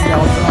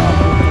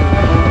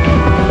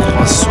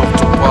 Crois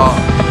surtout pas.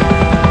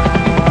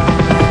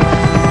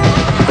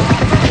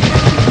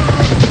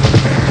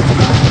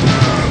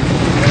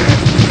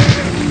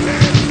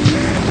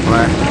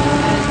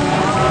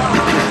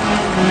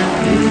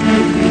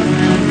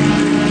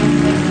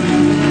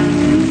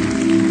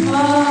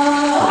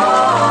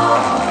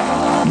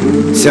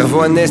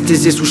 Cerveau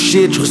anesthésié sous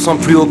shit, je ressens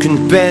plus aucune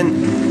peine.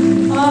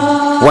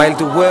 While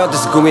the world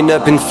is going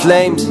up in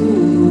flames.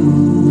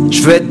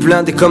 Je veux être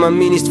blindé comme un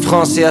ministre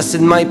français, assez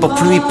de mailles pour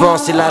plus y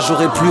penser, là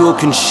j'aurai plus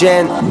aucune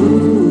chaîne.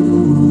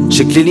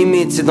 J'ai que les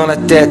limites c'est dans la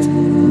tête.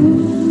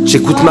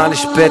 J'écoute mal et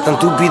je pète un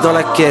doobie dans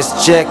la caisse,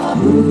 check.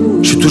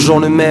 Je suis toujours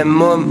le même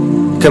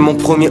homme que mon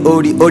premier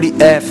Oli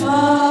F.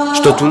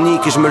 Je dois tout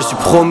niquer, je me le suis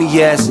promis,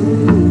 yes.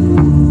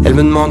 Elle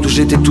me demande où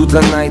j'étais toute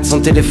la night sans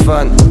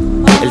téléphone.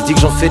 Elle dit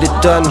que j'en fais des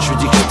tonnes, je lui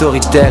dis que je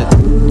storytell,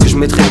 que je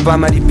mettrai pas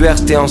ma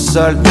liberté en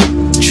solde.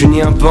 Je suis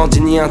ni un bandit,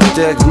 ni un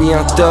thug, ni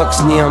un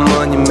tox, ni un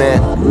money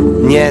man.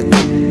 Niet.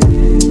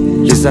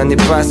 Les années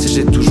passent et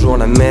j'ai toujours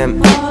la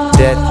même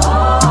tête.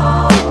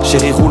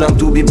 Chérie roule un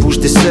doobie, bouge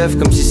des seufs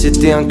comme si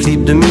c'était un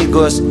clip de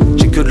Migos.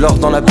 J'ai que de l'or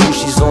dans la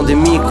bouche, ils ont des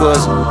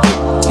mycoses.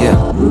 Yeah.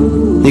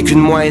 Ni qu'une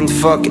moyenne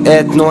fuck,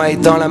 être noyé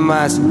dans la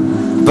masse.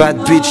 Bad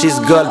bitches,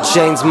 gold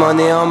chains,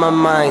 money on my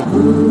mind.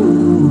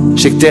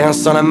 J'sais que t'es un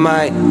sans la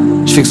maille.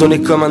 J'fais que sonner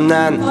comme un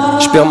âne.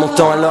 J'perds mon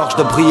temps alors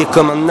j'dois briller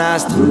comme un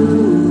astre.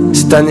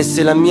 Cette année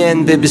c'est la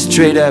mienne, baby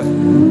straight up.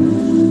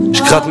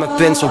 J'gratte ma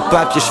peine sur le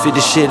papier, j'fais des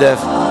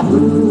chefs-d'œuvre.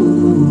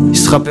 Ils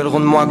se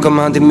rappelleront de moi comme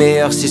un des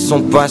meilleurs s'ils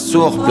sont pas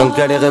sourds. Plein de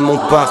galères et mon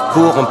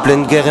parcours, en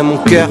pleine guerre et mon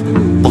cœur.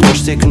 Pourtant je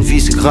sais qu'une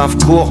vie c'est grave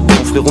court.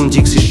 Mon frérot me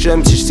dit que c'est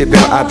chum, si je sais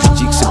faire rap, je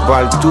dis que c'est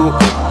pas le tout.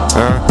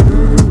 Hein?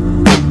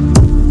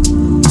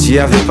 S'il y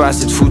avait pas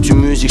cette foutue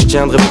musique, je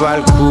tiendrais pas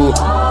le coup.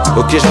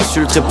 Ok,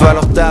 j'insulterai pas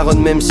leur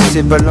daronne, même si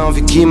c'est pas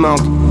l'envie qui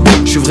manque.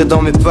 Je suis vrai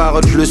dans mes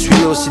paroles, je le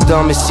suis aussi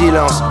dans mes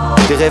silences.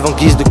 Des rêves en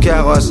guise de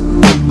carrosse,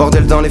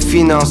 bordel dans les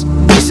finances.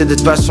 J'essaie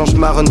d'être patient, je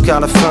marronne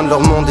car la fin de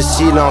leur monde est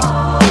si lente.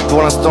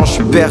 Pour l'instant je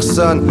suis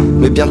personne,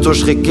 mais bientôt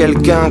je serai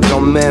quelqu'un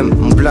quand même.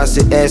 Mon plat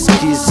c'est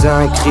esquisse,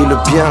 écrit le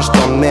bien, je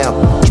t'emmerde.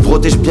 Je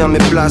protège bien mes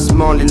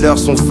placements, les leurs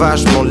sont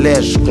vachement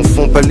lèches. Je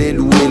confonds pas les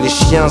loups et les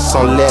chiens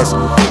sans laisse.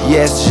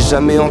 Yes, j'ai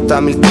jamais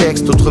entamé le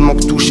texte autrement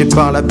que touché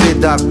par la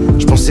pédale.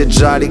 Je pensais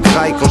déjà à les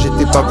grailles quand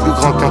j'étais pas plus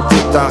grand qu'un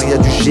tétard. Y'a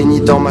du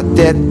génie dans ma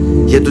tête,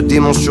 y'a deux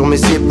démons sur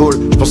mes épaules.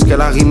 Je pense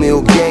qu'elle a rimé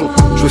au gang,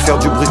 je veux faire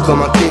du bruit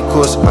comme un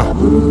técos.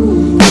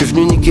 Je suis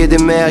venu niquer des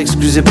mères,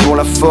 excusez pour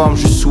la forme.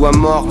 Je suis sous à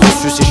mort,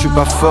 je sais je suis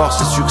pas fort,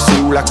 c'est succès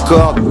ou la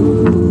corde.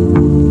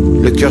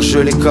 Le cœur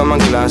gelé comme un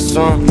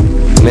glaçon.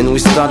 Man, we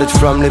started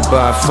from les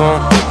bas-fonds,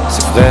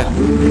 c'est vrai.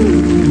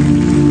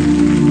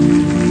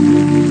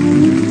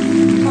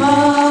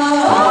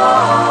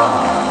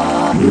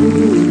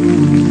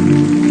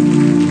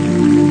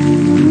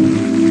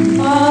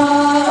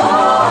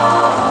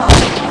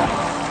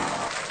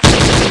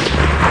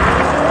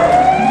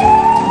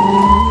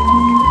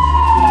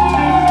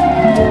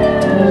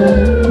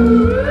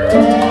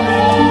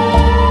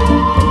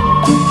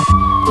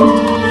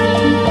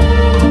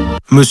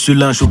 Monsieur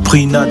Linge au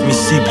prix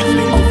inadmissible.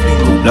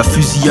 La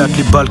fusillade,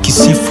 les balles qui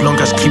sifflent,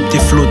 langage crypté,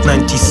 float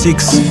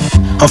 96.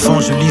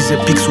 Enfant je lisais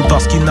Picsou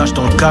parce qu'il nage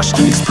dans le cash.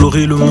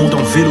 Explorer le monde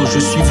en vélo, je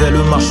suivais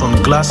le marchand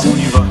de glace.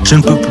 Je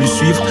ne peux plus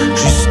suivre,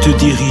 juste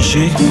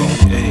diriger.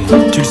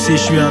 Tu le sais, je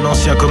suis un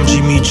ancien comme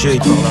Jimmy J.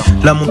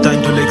 La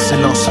montagne de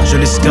l'excellence, je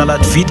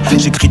l'escalade vite.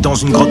 J'écris dans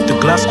une grotte de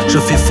glace, je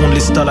fais fondre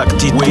les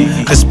stalactites.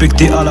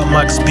 Respecté à la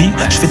Max B,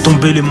 je fais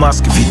tomber les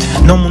masques vite.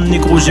 Non mon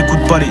négro, j'écoute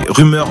pas les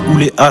rumeurs ou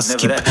les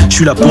askip. Je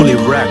suis là pour les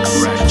racks,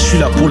 je suis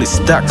là pour les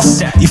stacks.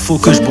 Il faut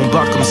que je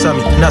bombarde comme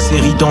Sami, la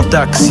série dans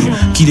Taxi.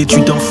 Qu'il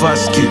étude en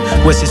face, que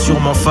ouais c'est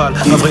sûrement fall.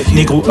 Un vrai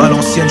négro à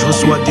l'ancienne, je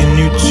reçois des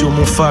nudes sur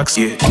mon fax.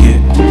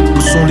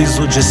 Où sont les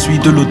autres, je suis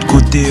de l'autre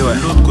côté,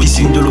 ouais.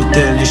 Piscine de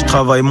l'hôtel et je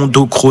travaille mon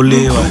dos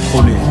crôlé,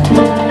 ouais.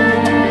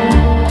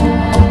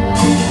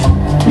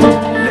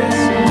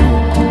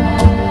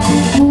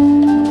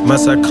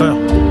 Massacreur,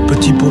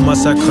 petit pot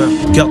massacreur,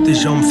 garde tes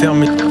jambes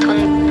fermées.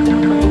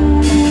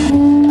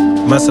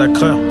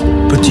 Massacreur,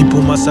 petit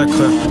pot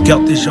massacreur.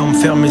 Garde tes jambes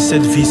fermées,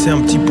 cette vie c'est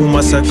un petit pot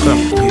massacreur.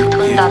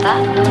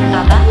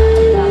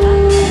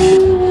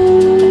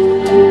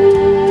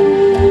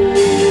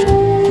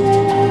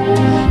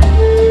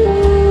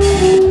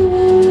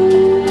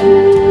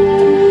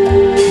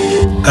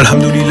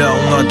 Alhamdoulilah,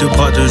 on a deux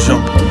bras, deux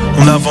jambes.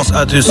 On avance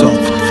à 2 ans.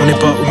 On n'est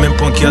pas au même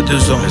point qu'il y a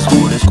 2 ans.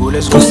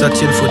 Pour que ça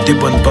tienne, faut des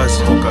bonnes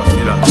bases.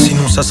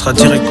 Sinon, ça sera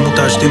direct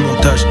montage,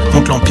 démontage.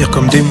 Monte l'empire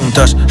comme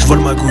démontage. Je vois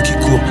le magot qui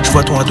court, je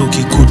vois ton ado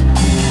qui coule.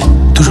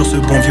 Toujours ce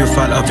bon vieux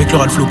fal avec le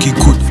ralflo qui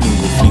coûte.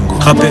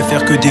 Rapper,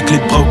 faire que des clés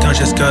de bras, aucun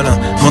geste câlin.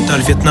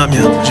 Mental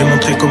vietnamien, j'ai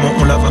montré comment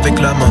on lave avec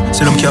la main.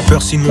 C'est l'homme qui a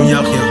peur, sinon y a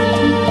rien.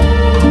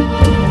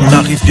 On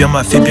arrive bien,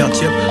 m'a fait bien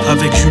tiep,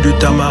 avec jus de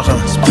tamarin.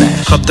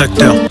 Rap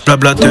d'acteur,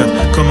 blablateur,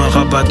 comme un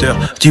rabatteur.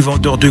 Petit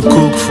vendeur de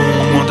coke font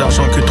moins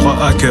d'argent que 3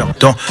 hackers.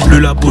 Dans le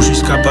labo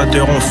jusqu'à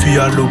batteur, on fuit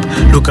à l'aube.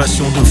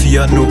 Location de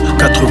Viano,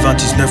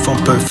 99 en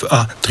puff,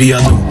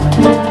 Adriano.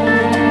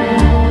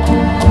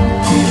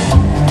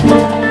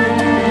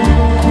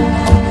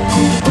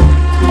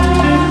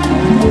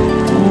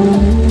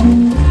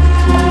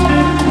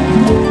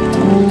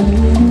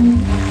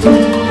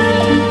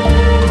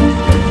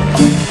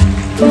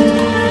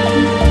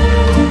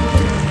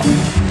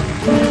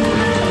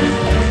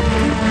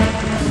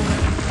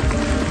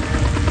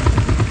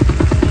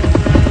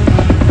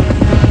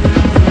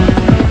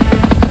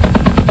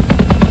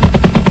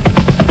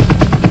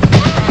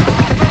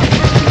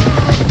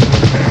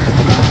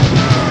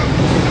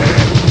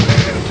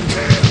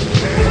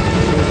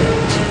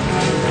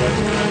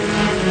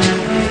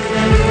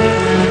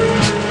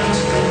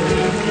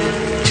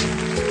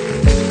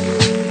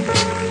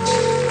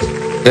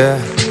 Yeah.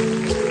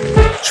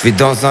 Je vis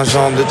dans un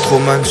genre de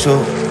Truman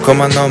Show,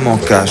 comme un homme en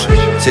cage.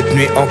 Cette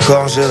nuit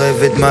encore j'ai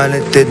rêvé de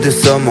mallette et de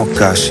sommes en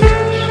cash.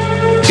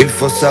 Il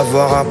faut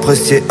savoir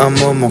apprécier un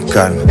moment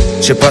calme.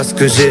 Je sais pas ce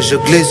que j'ai, je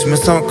glisse, je me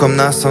sens comme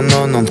Nas en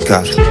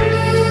 94.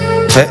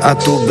 Prêt à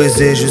tout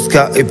baiser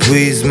jusqu'à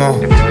épuisement.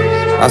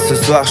 À ce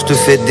soir je te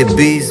fais des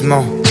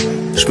bisements.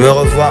 Je me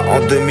revois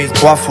en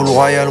 2003, full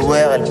royal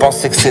wear. Elle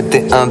pensait que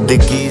c'était un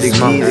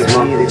déguisement.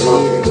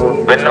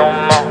 Mais non,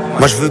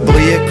 moi je veux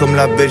briller comme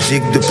la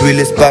Belgique depuis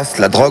l'espace.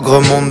 La drogue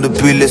remonte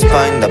depuis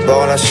l'Espagne.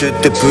 D'abord la chute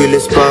et puis les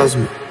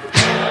spasmes.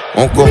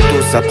 On court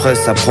tous après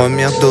sa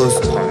première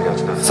dose.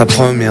 Sa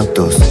première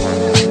dose.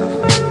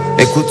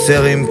 Écoute ces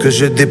rimes que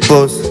je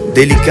dépose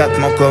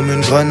délicatement comme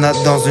une grenade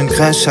dans une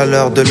crèche à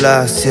l'heure de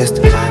la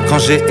sieste. Quand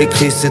j'ai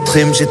écrit cette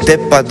rime, j'étais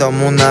pas dans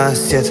mon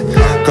assiette.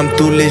 Comme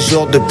tous les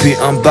jours depuis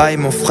un bail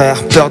mon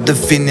frère. Peur de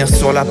finir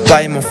sur la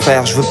paille mon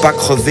frère. Je veux pas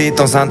crever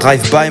dans un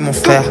drive-by mon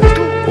frère.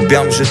 Ou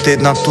bien me jeter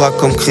d'un toit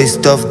comme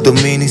Christophe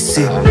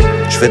Dominici.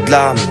 Je fais de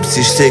l'art même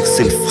si je sais que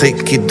c'est le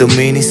fric qui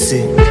domine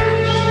ici.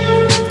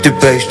 Tu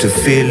payes, je te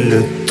file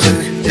le truc.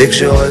 Dès que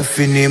j'aurai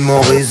fini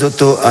mon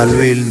risotto à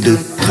l'huile de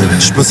truc.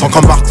 Je me sens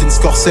comme Martin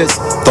Scorsese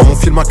dans mon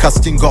film un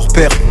casting hors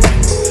pair.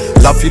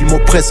 La ville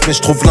m'oppresse mais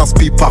je trouve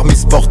l'inspi parmi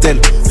ce bordel.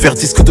 Faire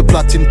disque de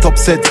platine top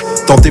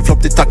 7, t'en développe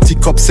des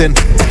tactiques obscènes.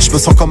 Je me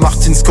sens comme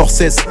Martin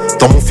Scorsese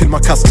dans mon film un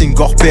casting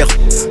hors pair.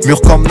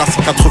 Mur comme Nas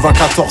en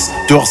 94,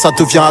 dehors ça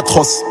devient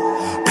atroce.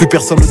 Plus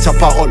personne ne tient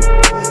parole.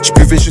 Je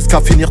buvais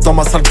jusqu'à finir dans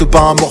ma salle de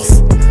bain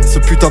amorphe. Ce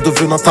putain de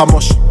venin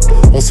t'amoche.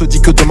 On se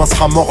dit que demain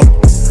sera morne.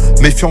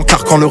 Méfiant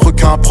car quand le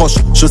requin approche,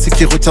 je sais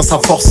qu'il retient sa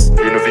force.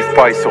 Ils ne vivent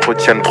pas, ils se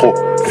retiennent trop.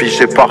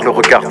 Figés par le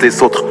regard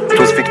des autres,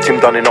 tous victimes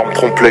d'un énorme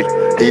trompe-l'œil.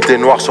 L'idée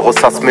noire, je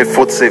ressasse mes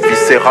fautes, c'est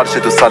viscéral, j'ai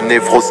de sales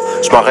névroses.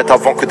 Je m'arrête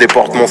avant que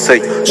déborde mon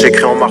seuil.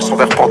 J'écris en marche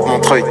envers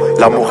porte-montreuil.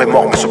 L'amour est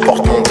mort mais je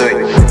porte mon deuil.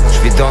 Je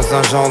vis dans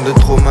un genre de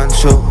Truman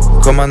Show,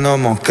 comme un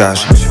homme en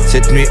cage.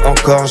 Cette nuit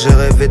encore j'ai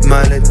rêvé de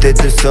mallette et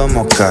de sommes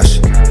en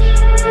cash.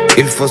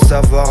 Il faut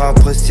savoir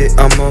apprécier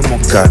un moment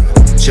calme.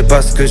 Je sais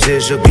pas ce que j'ai,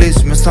 je glisse,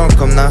 je me sens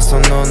comme Nas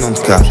en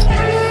 94.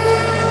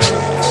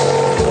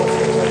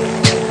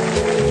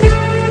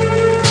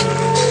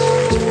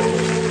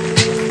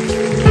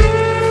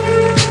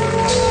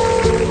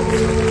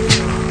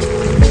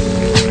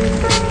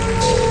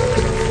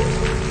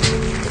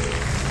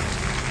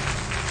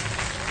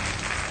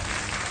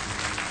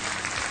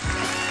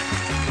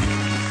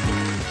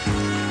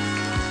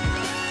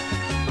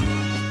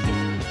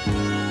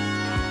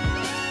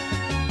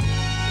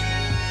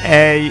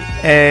 Hey,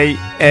 hey,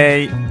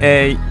 hey,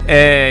 hey,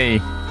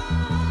 hey.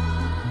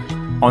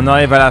 On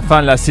arrive à la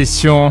fin de la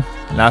session,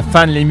 la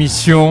fin de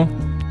l'émission.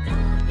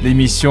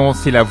 L'émission,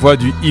 c'est la voix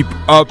du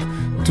hip-hop,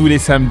 tous les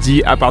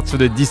samedis à partir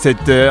de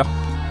 17h.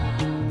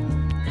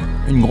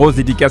 Une grosse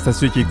dédicace à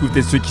ceux qui écoutent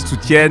et ceux qui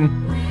soutiennent.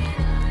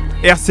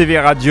 RCV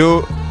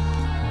Radio.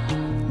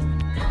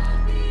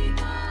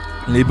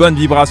 Les bonnes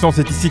vibrations,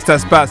 c'est ici que ça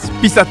se passe.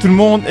 Peace à tout le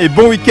monde et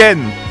bon week-end.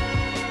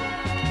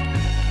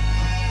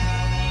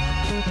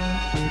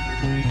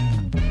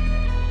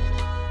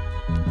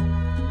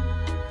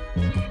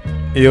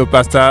 Et au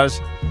passage,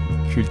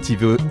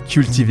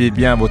 cultivez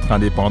bien votre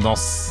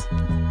indépendance.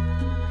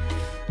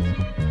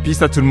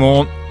 Peace à tout le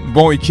monde,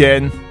 bon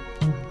week-end,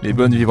 les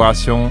bonnes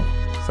vibrations,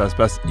 ça se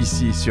passe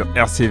ici sur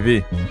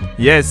RCV.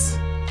 Yes!